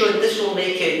way you should, this will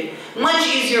make it much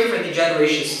easier for the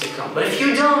generations to come. But if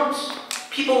you don't,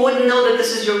 people wouldn't know that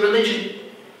this is your religion.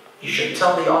 You should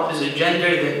tell the opposite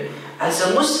gender that, as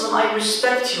a Muslim, I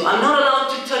respect you. I'm not allowed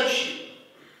to touch you.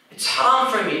 It's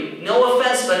haram for me. No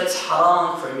offense, but it's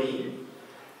haram for me.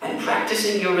 And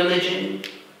practicing your religion,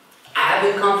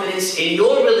 having confidence in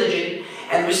your religion,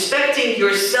 and respecting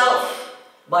yourself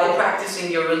by practicing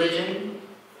your religion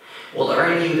will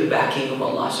earn you the backing of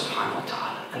Allah subhanahu wa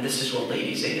ta'ala. And this is what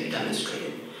Lady Zaynab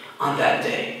demonstrated on that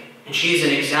day. And she's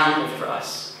an example for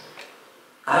us.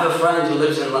 I have a friend who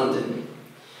lives in London.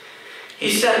 He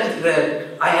said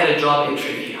that I had a job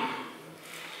interview.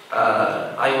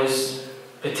 I was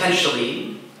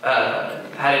potentially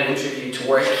had an interview to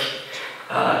work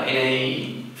in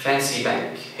a fancy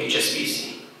bank,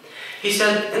 HSBC. He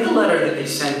said in the letter that they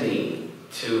sent me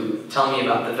to tell me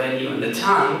about the venue and the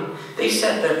time, they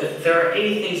said that if there are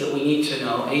any things that we need to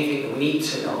know, anything that we need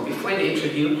to know before the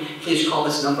interview, please call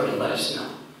this number and let us know.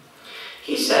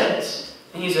 He said,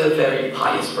 and he's a very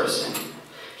pious person,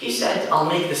 he said, I'll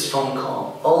make this phone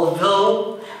call,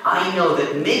 although I know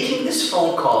that making this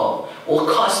phone call will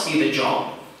cost me the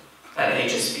job at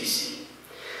HSBC.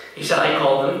 He said, I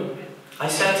called them. I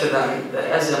said to them that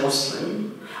as a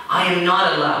Muslim, I am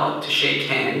not allowed to shake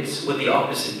hands with the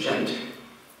opposite gender.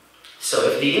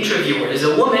 So if the interviewer is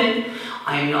a woman,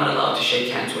 I am not allowed to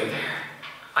shake hands with her.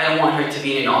 I don't want her to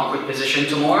be in an awkward position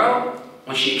tomorrow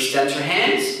when she extends her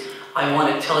hands. I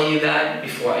want to tell you that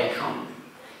before I come.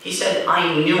 He said,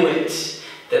 I knew it,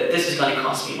 that this is going to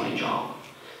cost me my job.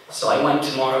 So I went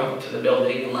tomorrow to the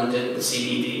building in London, the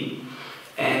CBD,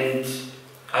 and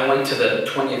I went to the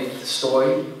 20th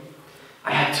story.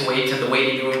 I had to wait in the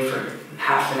waiting room for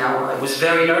half an hour. I was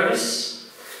very nervous.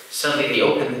 Suddenly they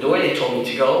opened the door, they told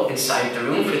me to go inside the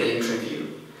room for the interview.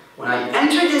 When I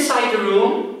entered inside the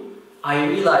room, I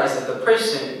realized that the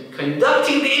person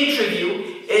conducting the interview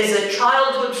is a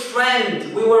childhood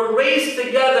friend. We were raised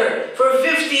together for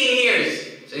 15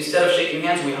 years. So instead of shaking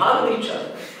hands, we hugged each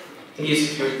other. And he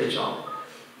secured the job.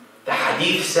 The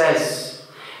hadith says,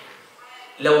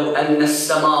 لو أن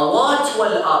السماوات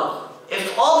والأرض,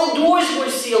 if all the doors were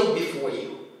sealed before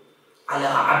you, على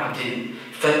عبد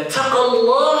فاتقى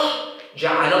الله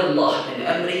جعل الله من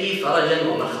أمره فرجا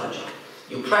ومخرجا.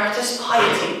 You practice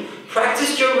piety,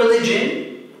 practice your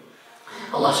religion,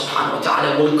 Allah subhanahu wa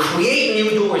ta'ala will create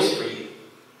new doors for you.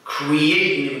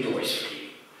 Create new doors for you.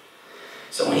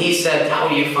 So when he said, how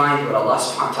do you find what Allah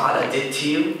subhanahu wa ta'ala did to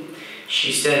you?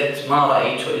 She said, مَا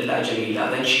رَأَيْتُ إِلَّا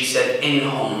جَمِيلًا. Then she said,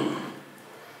 إِنْهُمْ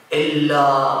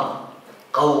إِلَّا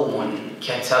قَوْمٌ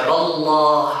كَتَبَ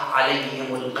اللَّهُ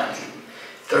عَلَيْهِمُ الْقَتْلِ.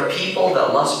 There are people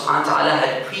that Allah subhanahu wa ta'ala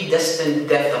had predestined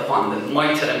death upon them,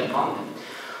 martyrdom upon them.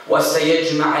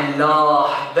 وَسَيَجْمَعَ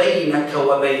اللَّهُ بَيْنَكَ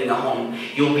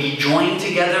وَبَيْنَهُمْ. You'll be joined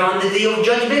together on the day of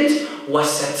judgment.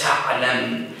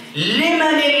 وَسَتَعْلَمْ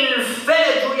لِمَنِ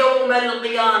الْفَلَجُ يَوْمَ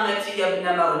الْقِيَامَةِ يَبْنَ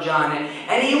مَرْجَانَ.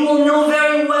 And you will know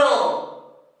very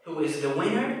well who is the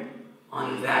winner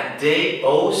on that day,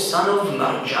 O son of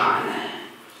Marjan.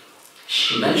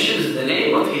 She mentions the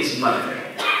name of his mother.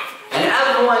 And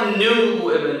everyone knew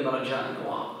who Ibn Marjan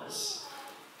was.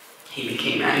 He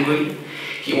became angry.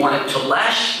 He wanted to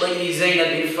lash Lady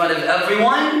Zaynab in front of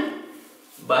everyone.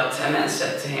 But a man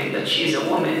said to him that she's a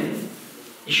woman.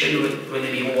 You shouldn't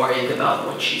really be worried about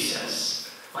what she says.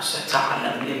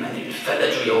 وَسَتَعْلَمْ لِمَنِ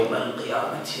الْفَلَجُ يَوْمَ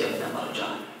الْقِيَامَةِ يَبْنَ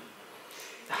مَرْجَانَ.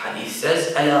 The hadith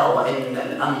says, أَلَا وَإِنَّ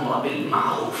الْأَمْرَ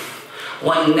بِالْمَعْرُوفِ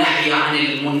وَالنَّهْيَ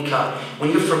عَنِ الْمُنْكَرِ.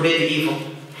 When you forbid evil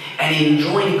and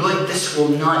enjoin good, this will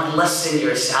not lessen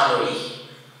your salary.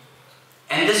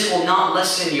 And this will not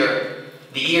lessen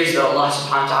the years that Allah subhanahu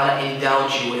wa ta'ala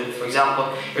endowed you with. For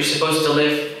example, you're supposed to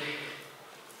live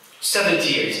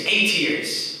 70 years, 80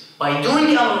 years. By doing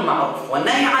the amr ma'ruf wa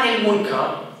nahy 'anil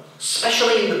munkar,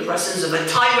 especially in the presence of a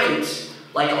tyrant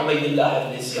like Ubaydullah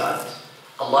ibn Ziyad,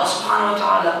 Allah subhanahu wa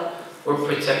ta'ala will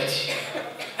protect you.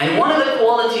 And one of the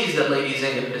qualities that Lady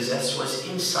Zaynab possessed was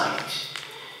insight.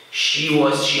 She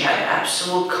had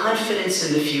absolute confidence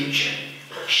in the future.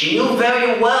 She knew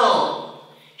very well.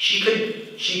 She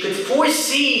could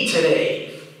foresee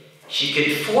today. She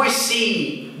could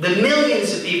foresee the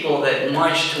millions of people that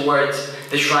marched towards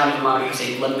the shrine of Imam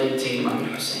Hussein, lamenting Imam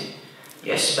Hussein.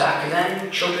 Yes, back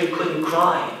then, children couldn't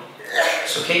cry.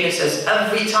 So Kayla says,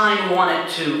 every time we wanted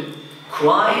to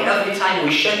cry. Every time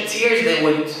we shed tears, they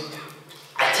would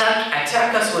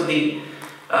attack us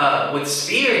with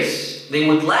spears. They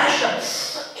would lash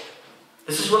us.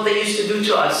 This is what they used to do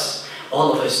to us.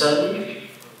 All of a sudden,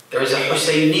 there is a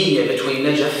Husayniyya between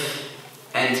Najaf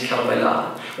and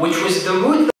Karbala, which was the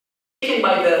route taken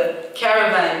by the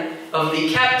caravan of the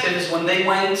captives when they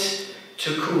went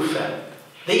to Kufa.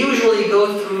 They usually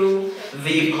go through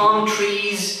the palm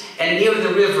trees and near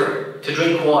the river to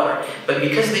drink water. But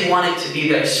because they wanted to be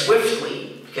there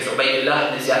swiftly, because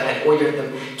Ubaydullah ibn Ziyad had ordered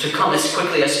them to come as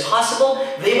quickly as possible,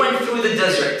 they went through the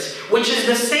desert, which is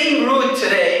the same route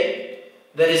today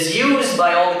that is used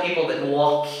by all the people that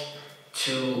walk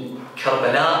to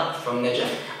Karbala from Najaf.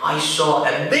 I saw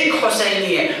a big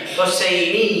Husayniyya,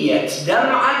 Husayniyat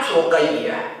Dam'at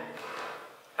Ruqayyah.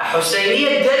 A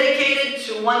Husayniyya dedicated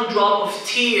to one drop of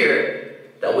tear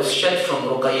that was shed from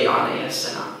Ruqayyah alayhi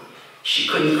salam. She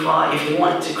couldn't cry. If they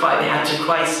wanted to cry, they had to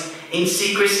cry in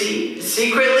secretly.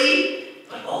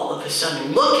 But all of a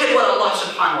sudden, look at what Allah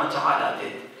subhanahu wa ta'ala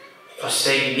did.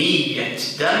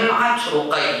 Husayniyat Dam'at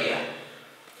Ruqayyah.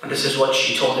 And this is what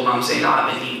she told Imam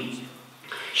Zaynab.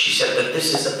 She said that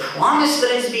this is a promise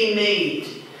that has been made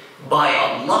by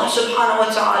Allah subhanahu wa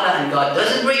ta'ala, and God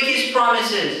doesn't break His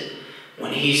promises.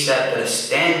 When He said that a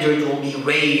standard will be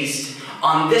raised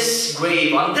on this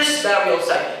grave, on this burial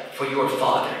site for your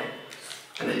father.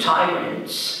 And the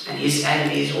tyrants and his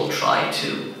enemies will try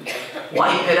to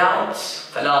wipe it out.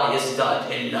 فَلَا يَزْدَادْ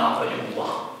إِلَّا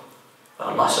عُلُوًّا. But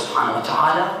Allah subhanahu wa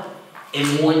ta'ala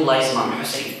immortalized Imam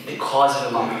Hussein, the cause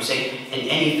of Imam Hussein, and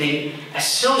anything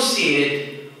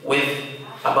associated with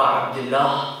Abu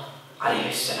Abdullah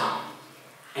alayhi salam.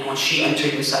 And when she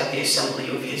entered inside the assembly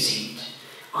of Yazid,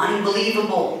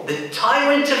 unbelievable, the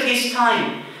tyrant of his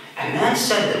time, a man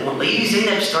said that when Lady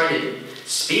Zaynab started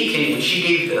speaking, when she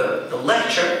gave the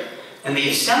lecture in the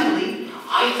assembly,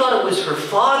 I thought it was her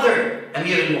father,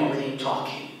 Amir al-Mu'mineen,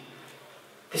 talking.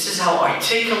 This is how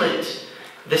articulate,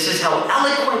 this is how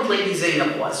eloquent Lady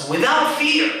Zaynab was, without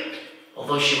fear.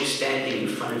 Although she was standing in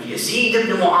front of Yazid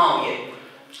ibn Muawiyah,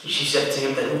 she said to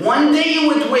him that one day you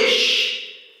would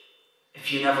wish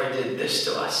if you never did this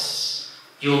to us.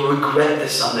 You'll regret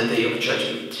this on the day of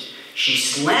judgment. She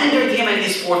slandered him and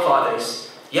his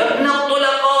forefathers. يَا ابْنَ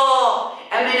الطُّلَقَاءِ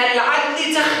أَمِنَ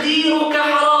الْعَدْلِ تَخْدِيرُكَ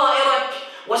حَرَائِرَكَ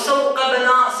وَسَوْقَكَ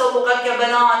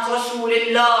بَنَاتِ رَسُولِ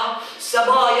اللَّهِ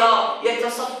سَبَايَا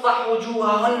يَتَصَفَّحْ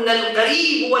وُجُوهَهُنَّ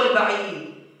الْقَرِيبُ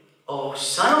وَالْبَعِيدُ. Oh,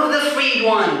 son of the freed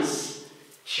ones.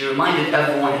 She reminded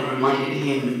everyone and reminded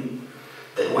him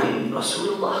that when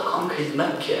Rasulullah conquered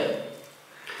Mecca,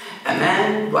 a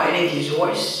man riding his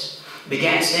horse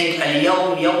began saying,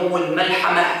 "Al-yawm yawmul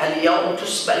malhamah, al-yawm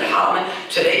tusba al-haram."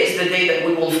 Today is the day that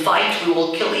we will fight, we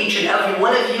will kill each and every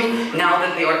one of you, now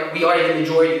that we are the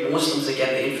majority of Muslims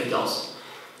against the infidels.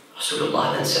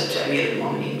 Rasulullah then said to Amir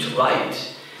al-Mu'mineen to ride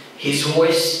his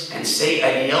horse and say,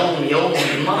 "Al-yawm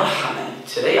yawmul marhamah."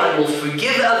 Today I will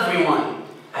forgive everyone.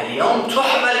 Al-yawm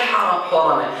tuhba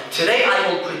al-haram. Today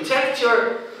I will protect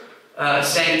your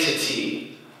sanctity.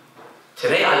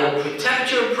 Today I will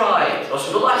protect your pride.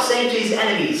 Rasulullah is saying to his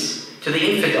enemies, to the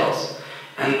infidels.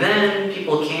 And then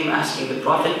people came asking the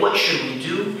Prophet, what should we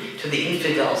do to the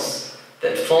infidels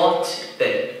that fought,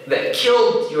 that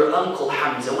killed your uncle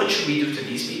Hamza? What should we do to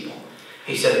these people?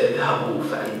 He said, "Idhabu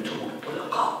fa'antum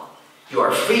tulaqa." You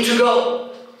are free to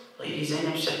go. Lady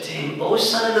Zaynab said to him, "O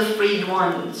son of the freed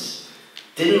ones,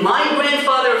 didn't my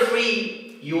grandfather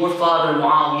free your father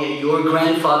Muawiyah, your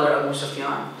grandfather Abu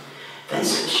Sufyan?" Then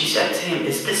she said to him,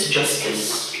 "Is this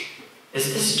justice?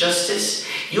 Is this justice?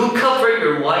 You cover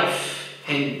your wife,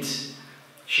 and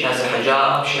she has a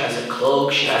hijab, she has a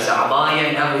cloak, she has a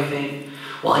abaya and everything,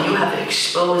 while you have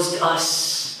exposed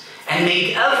us and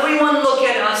made everyone look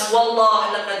at us.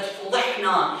 Wallah, laqad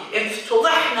fudihna,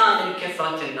 iftudihna min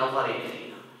kathrat an-nazar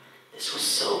ilayna." This was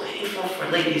so painful for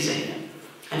Lady Zaynab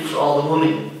and for all the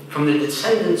women from the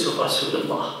descendants of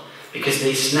Rasulullah, because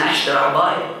they snatched their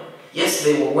abaya. Yes,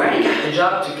 they were wearing a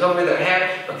hijab to cover their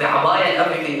hair, but the abaya and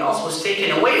everything else was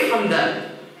taken away from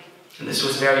them. And this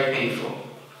was very painful.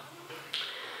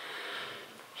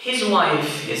 His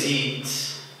wife, Yazid,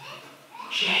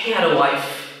 he had a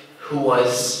wife who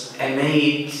was a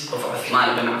maid of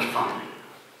Uthman ibn Affan.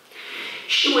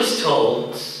 She was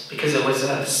told, because it was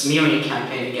a smearing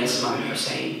campaign against Imam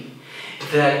Hussein,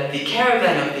 that the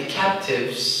caravan of the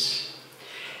captives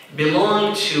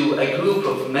belonged to a group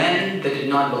of men that did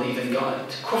not believe in God,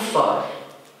 kuffar.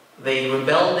 They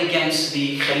rebelled against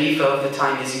the Khalifa of the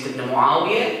time, Yazid ibn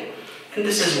Muawiyah, and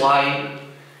this is why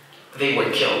they were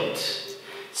killed.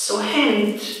 So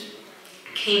Hind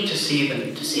came to see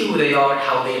them, to see who they are,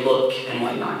 how they look, and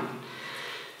whatnot.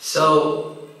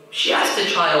 So She asked the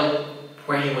child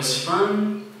where he was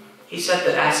from. He said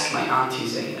that ask my auntie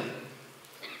Zaynab.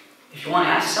 If you want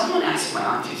to ask someone, ask my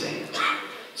auntie Zaynab.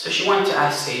 So she went to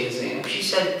ask Sayida Zaynab. She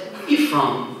said, where are you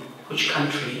from? Which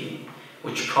country?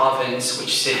 Which province?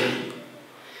 Which city?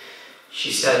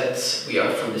 She said, we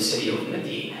are from the city of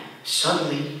Medina.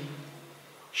 Suddenly,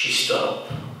 she stood up,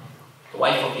 the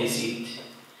wife of Yazid.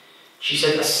 She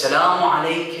said, Assalamu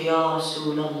alayka ya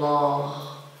Rasulullah.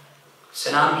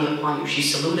 Salam be upon you. She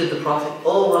saluted the Prophet,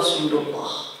 O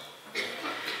Rasulullah.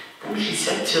 Then she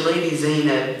said to Lady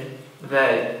Zaynab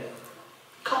that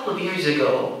a couple of years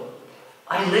ago,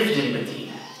 I lived in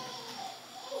Medina.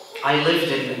 I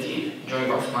lived in Medina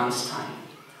during Uthman's time.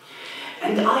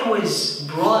 And I was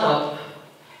brought up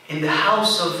in the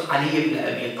house of Ali ibn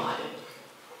Abi Talib.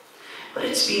 But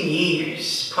it's been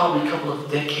years, probably a couple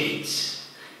of decades,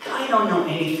 that I don't know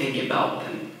anything about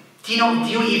them. Do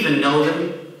you even know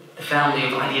them? The family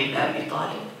of Ali ibn Abi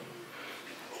Talib?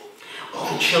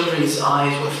 All the children's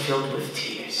eyes were filled with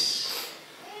tears.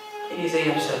 Lady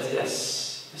Zaynab said,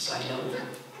 yes, I know them.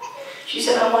 She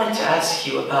said, I wanted to ask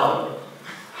you about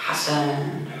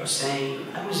Hassan, Hussein.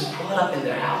 I was brought up in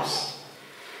their house.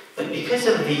 But because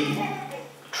of the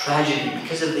tragedy,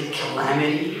 because of the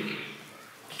calamity,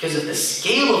 because of the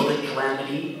scale of the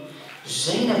calamity,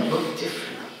 Zaynab looked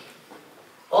differently.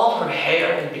 All her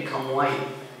hair had become white.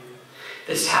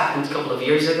 This happened a couple of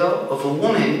years ago of a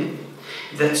woman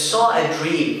that saw a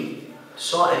dream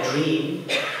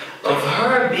of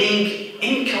her being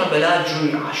in Karbala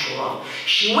during Ashura.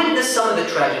 She witnessed some of the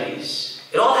tragedies.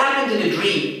 It all happened in a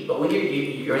dream, but when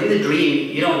you're in the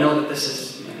dream, you don't know that this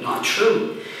is not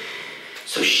true.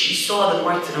 So she saw the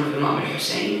martyrdom of Imam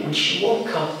al-Hussein, and she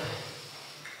woke up.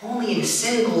 Only in a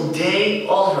single day,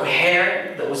 all her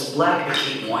hair that was black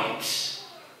became white.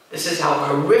 This is how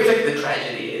horrific the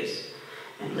tragedy is.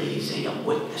 And Lady Zaynab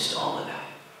witnessed all of that.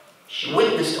 She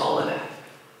witnessed all of that.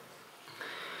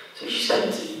 So she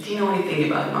said, do you know anything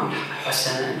about Imam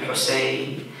Hassan,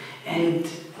 Hussein, and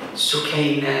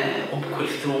Sukaina,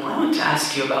 Kulthum? I want to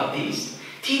ask you about these.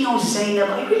 Do you know Zaynab?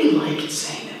 I really liked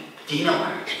Zaynab. Do you know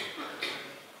her?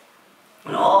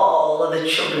 When all of the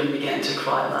children began to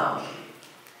cry loudly.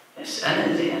 Yes,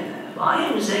 Ana Zaynab. I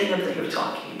am Zaynab that you're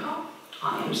talking about.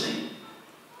 I am Zaynab.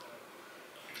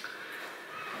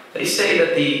 They say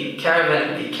that the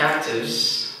caravan of the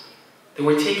captives, they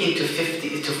were taken to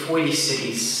 50 to 40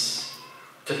 cities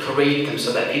to parade them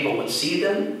so that people would see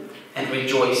them and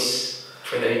rejoice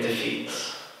for their defeat.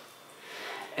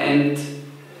 And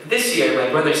this year, my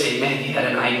brother Sayyid Mehdi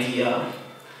had an idea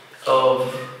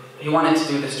of, he wanted to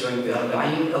do this during the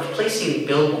Ayub, of placing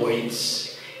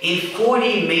billboards in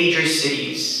 40 major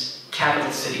cities,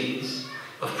 capital cities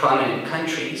of prominent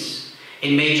countries,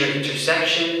 in major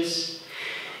intersections,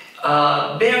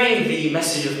 bearing the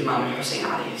message of Imam al-Hussein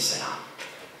alayhi salam,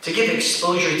 to give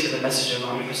exposure to the message of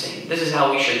Imam al-Hussein. This is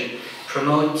how we should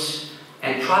promote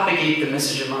and propagate the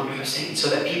message of Imam al-Hussein, so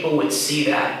that people would see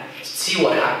that, see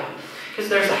what happened. Because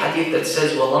there's a hadith that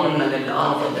says, وَضَمَّنَ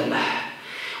الْأَرْضَ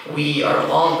دَمَهُ. We are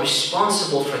all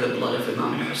responsible for the blood of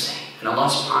Imam al-Hussein. And Allah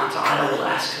subhanahu wa ta'ala will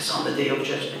ask us on the Day of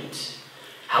Judgment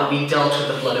how we dealt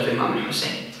with the blood of Imam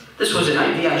al-Hussein. This was an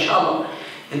idea, inshallah,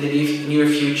 in the near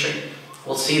future.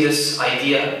 We'll see this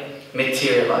idea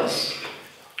materialize.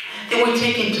 They were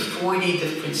taken to 40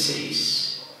 different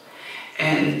cities.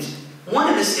 And one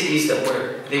of the cities that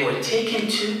they were taken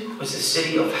to was the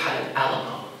city of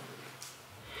Aleppo.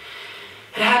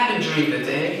 It happened during the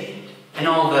day, and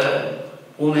all the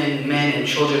women, men, and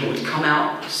children would come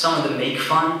out. Some of them make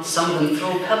fun, some of them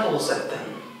throw pebbles at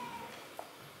them.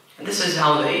 And this is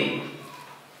how they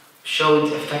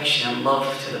showed affection and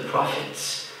love to the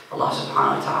prophets. Allah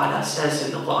subhanahu wa ta'ala says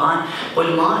in the Quran,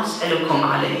 قُلْ مَا أَسْأَلُكُمْ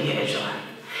عَلَيْهِ أَجْرًا.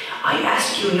 I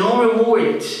ask you no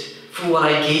reward for what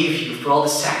I gave you, for all the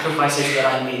sacrifices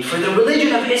that I made, for the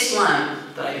religion of Islam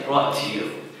that I brought to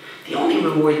you. The only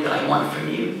reward that I want from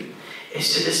you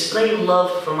is to display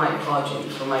love for my progeny,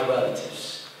 for my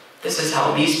relatives. This is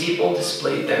how these people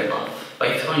displayed their love,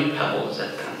 by throwing pebbles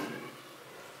at them.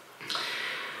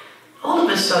 All of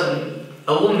a sudden,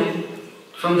 a woman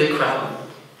from the crowd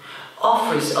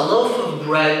offers a loaf of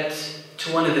bread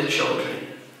to one of the children,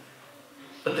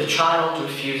 but the child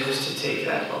refuses to take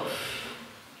that loaf.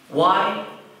 Why?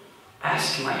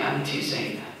 Ask my auntie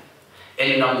Zaynab.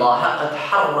 إِنَّ اللَّهَ قَدْ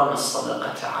حَرَّمَ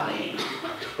الصَّدَقَةَ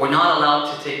عَلَيْنَا. We're not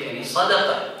allowed to take any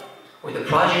sadaqah. We're the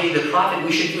progeny of the Prophet.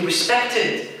 We should be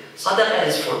respected. Sadaqah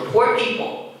is for poor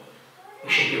people.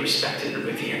 We should be respected and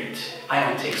revered. I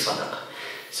don't take sadaqah.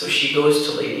 So she goes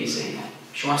to Lady Zaynab.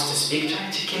 She wants to speak to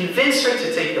her, to convince her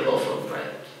to take the loaf of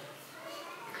bread.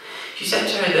 She said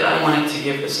to her that I wanted to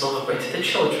give this loaf of bread to the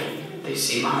children. they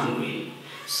seem hungry.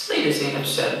 Sayida Zaynab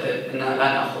said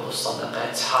that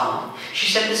it's haram. She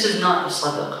said, this is not a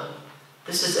sadaqah.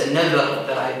 This is a nadhr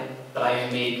that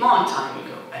I've made long time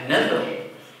ago. A nadhr.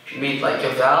 She made like a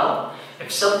vow.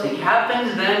 If something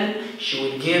happened, then she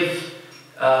would give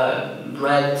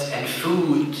bread and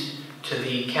food to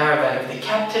the caravan of the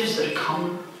captives that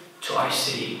come to our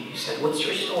city. He said, what's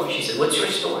your story? She said, what's your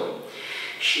story?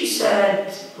 She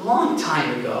said, a long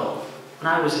time ago,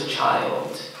 when I was a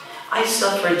child, I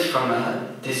suffered from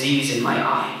a disease in my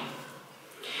eye.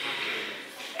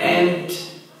 And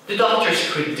the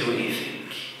doctors couldn't do anything.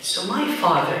 So my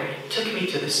father took me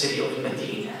to the city of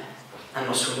Medina, and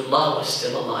Rasulullah was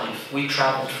still alive. We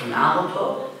traveled from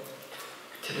Aleppo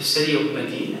to the city of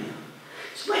Medina.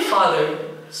 So my father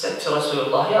said to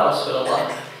Rasulullah, Ya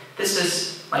Rasulullah, this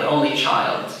is my only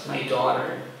child, my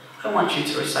daughter. I want you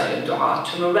to recite a dua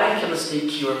to miraculously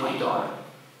cure my daughter.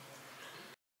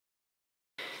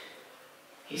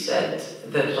 He said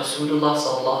that Rasulullah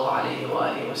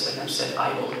said,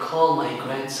 I will call my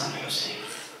grandson Hussein.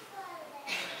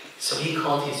 So he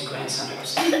called his grandson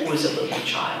Hussein, who was a little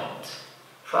child,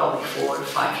 probably 4 or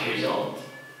 5 years old.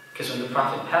 Because when the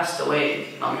Prophet passed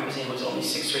away, Imam Hussein was only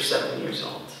 6 or 7 years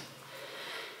old.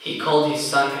 He called his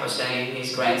son Hussein,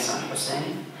 his grandson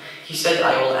Hussein. He said,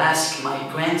 I will ask my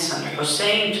grandson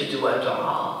Hussein to do a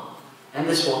dua, and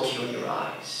this will cure your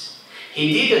eyes.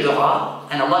 He did a dua,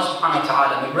 and Allah subhanahu wa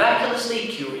ta'ala miraculously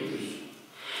cured me.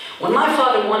 When my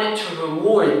father wanted to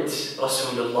reward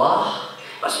Rasulullah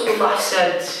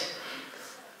said,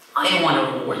 I don't want a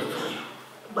reward for you.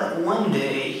 But one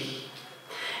day,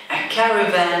 a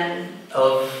caravan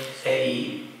of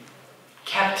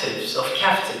captives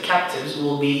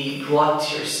will be brought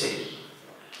to your city.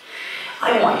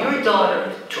 I want your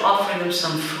daughter to offer them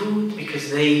some food because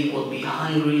they will be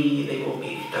hungry, they will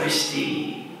be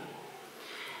thirsty.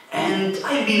 And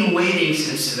I've been waiting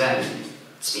since then.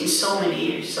 It's been so many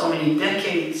years, so many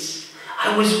decades.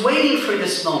 I was waiting for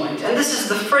this moment, and this is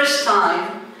the first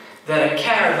time that a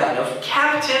caravan of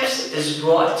captives is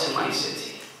brought to my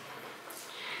city.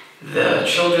 The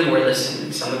children were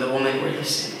listening, some of the women were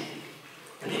listening,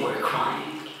 and they were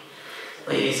crying.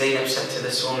 Lady Zaynab said to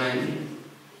this woman,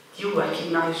 do you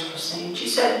recognize Hussein? She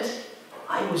said,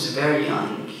 I was very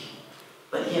young,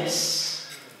 but yes,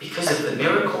 because of the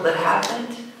miracle that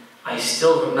happened, I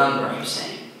still remember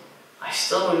Hussein. I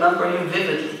still remember him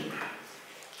vividly.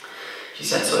 She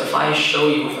said, so if I show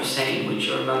you Hussein, would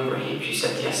you remember him? She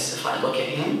said, yes, if I look at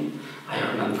him, I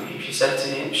remember him. She said to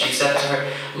her,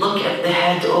 look at the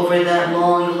head over that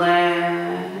long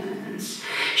lens.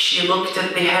 She looked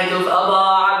at the head of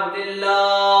Aba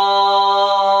Abdullah.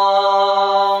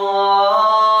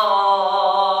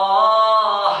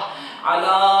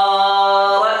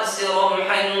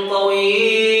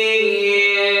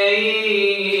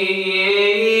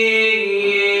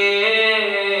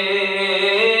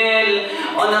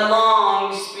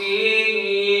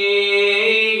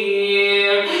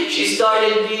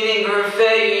 Started beating her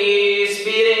face,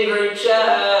 beating her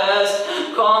chest,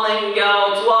 calling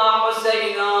out, Wa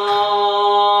Husayna,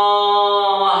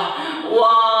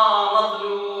 Wa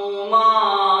Madluma,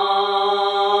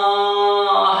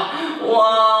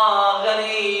 Wa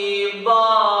Ghariba,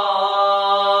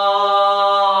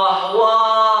 Wa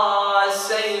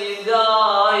Sayida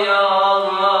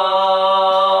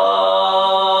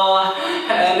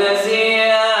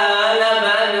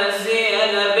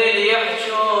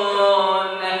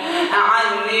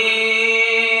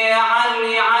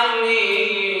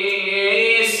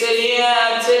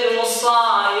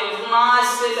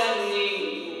Zaynab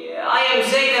I am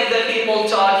Zaynab that people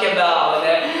talk about.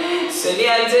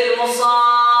 Syria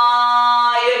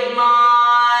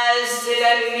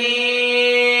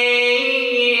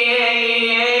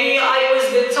I was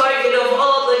the target of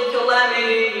all the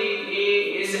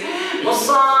calamities.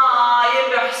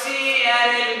 مصايب حسين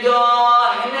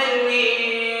الدهنني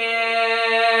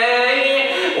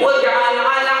وقعا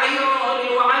على عيوني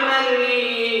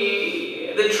وعملني.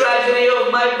 The tragedy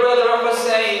of my brother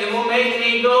Hussein who made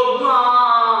me go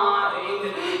blind.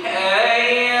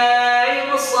 Hey,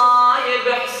 مصايب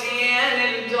حسين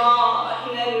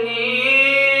الدهنني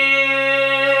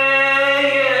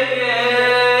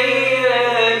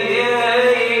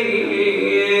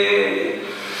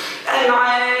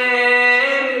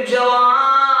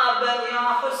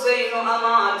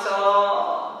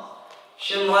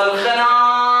شمر الخنا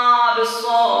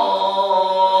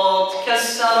بالصوت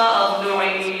كسر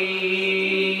أضلعي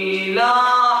لا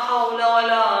حول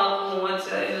ولا قوة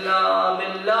إلا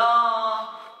بالله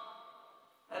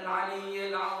العلي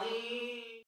العظيم.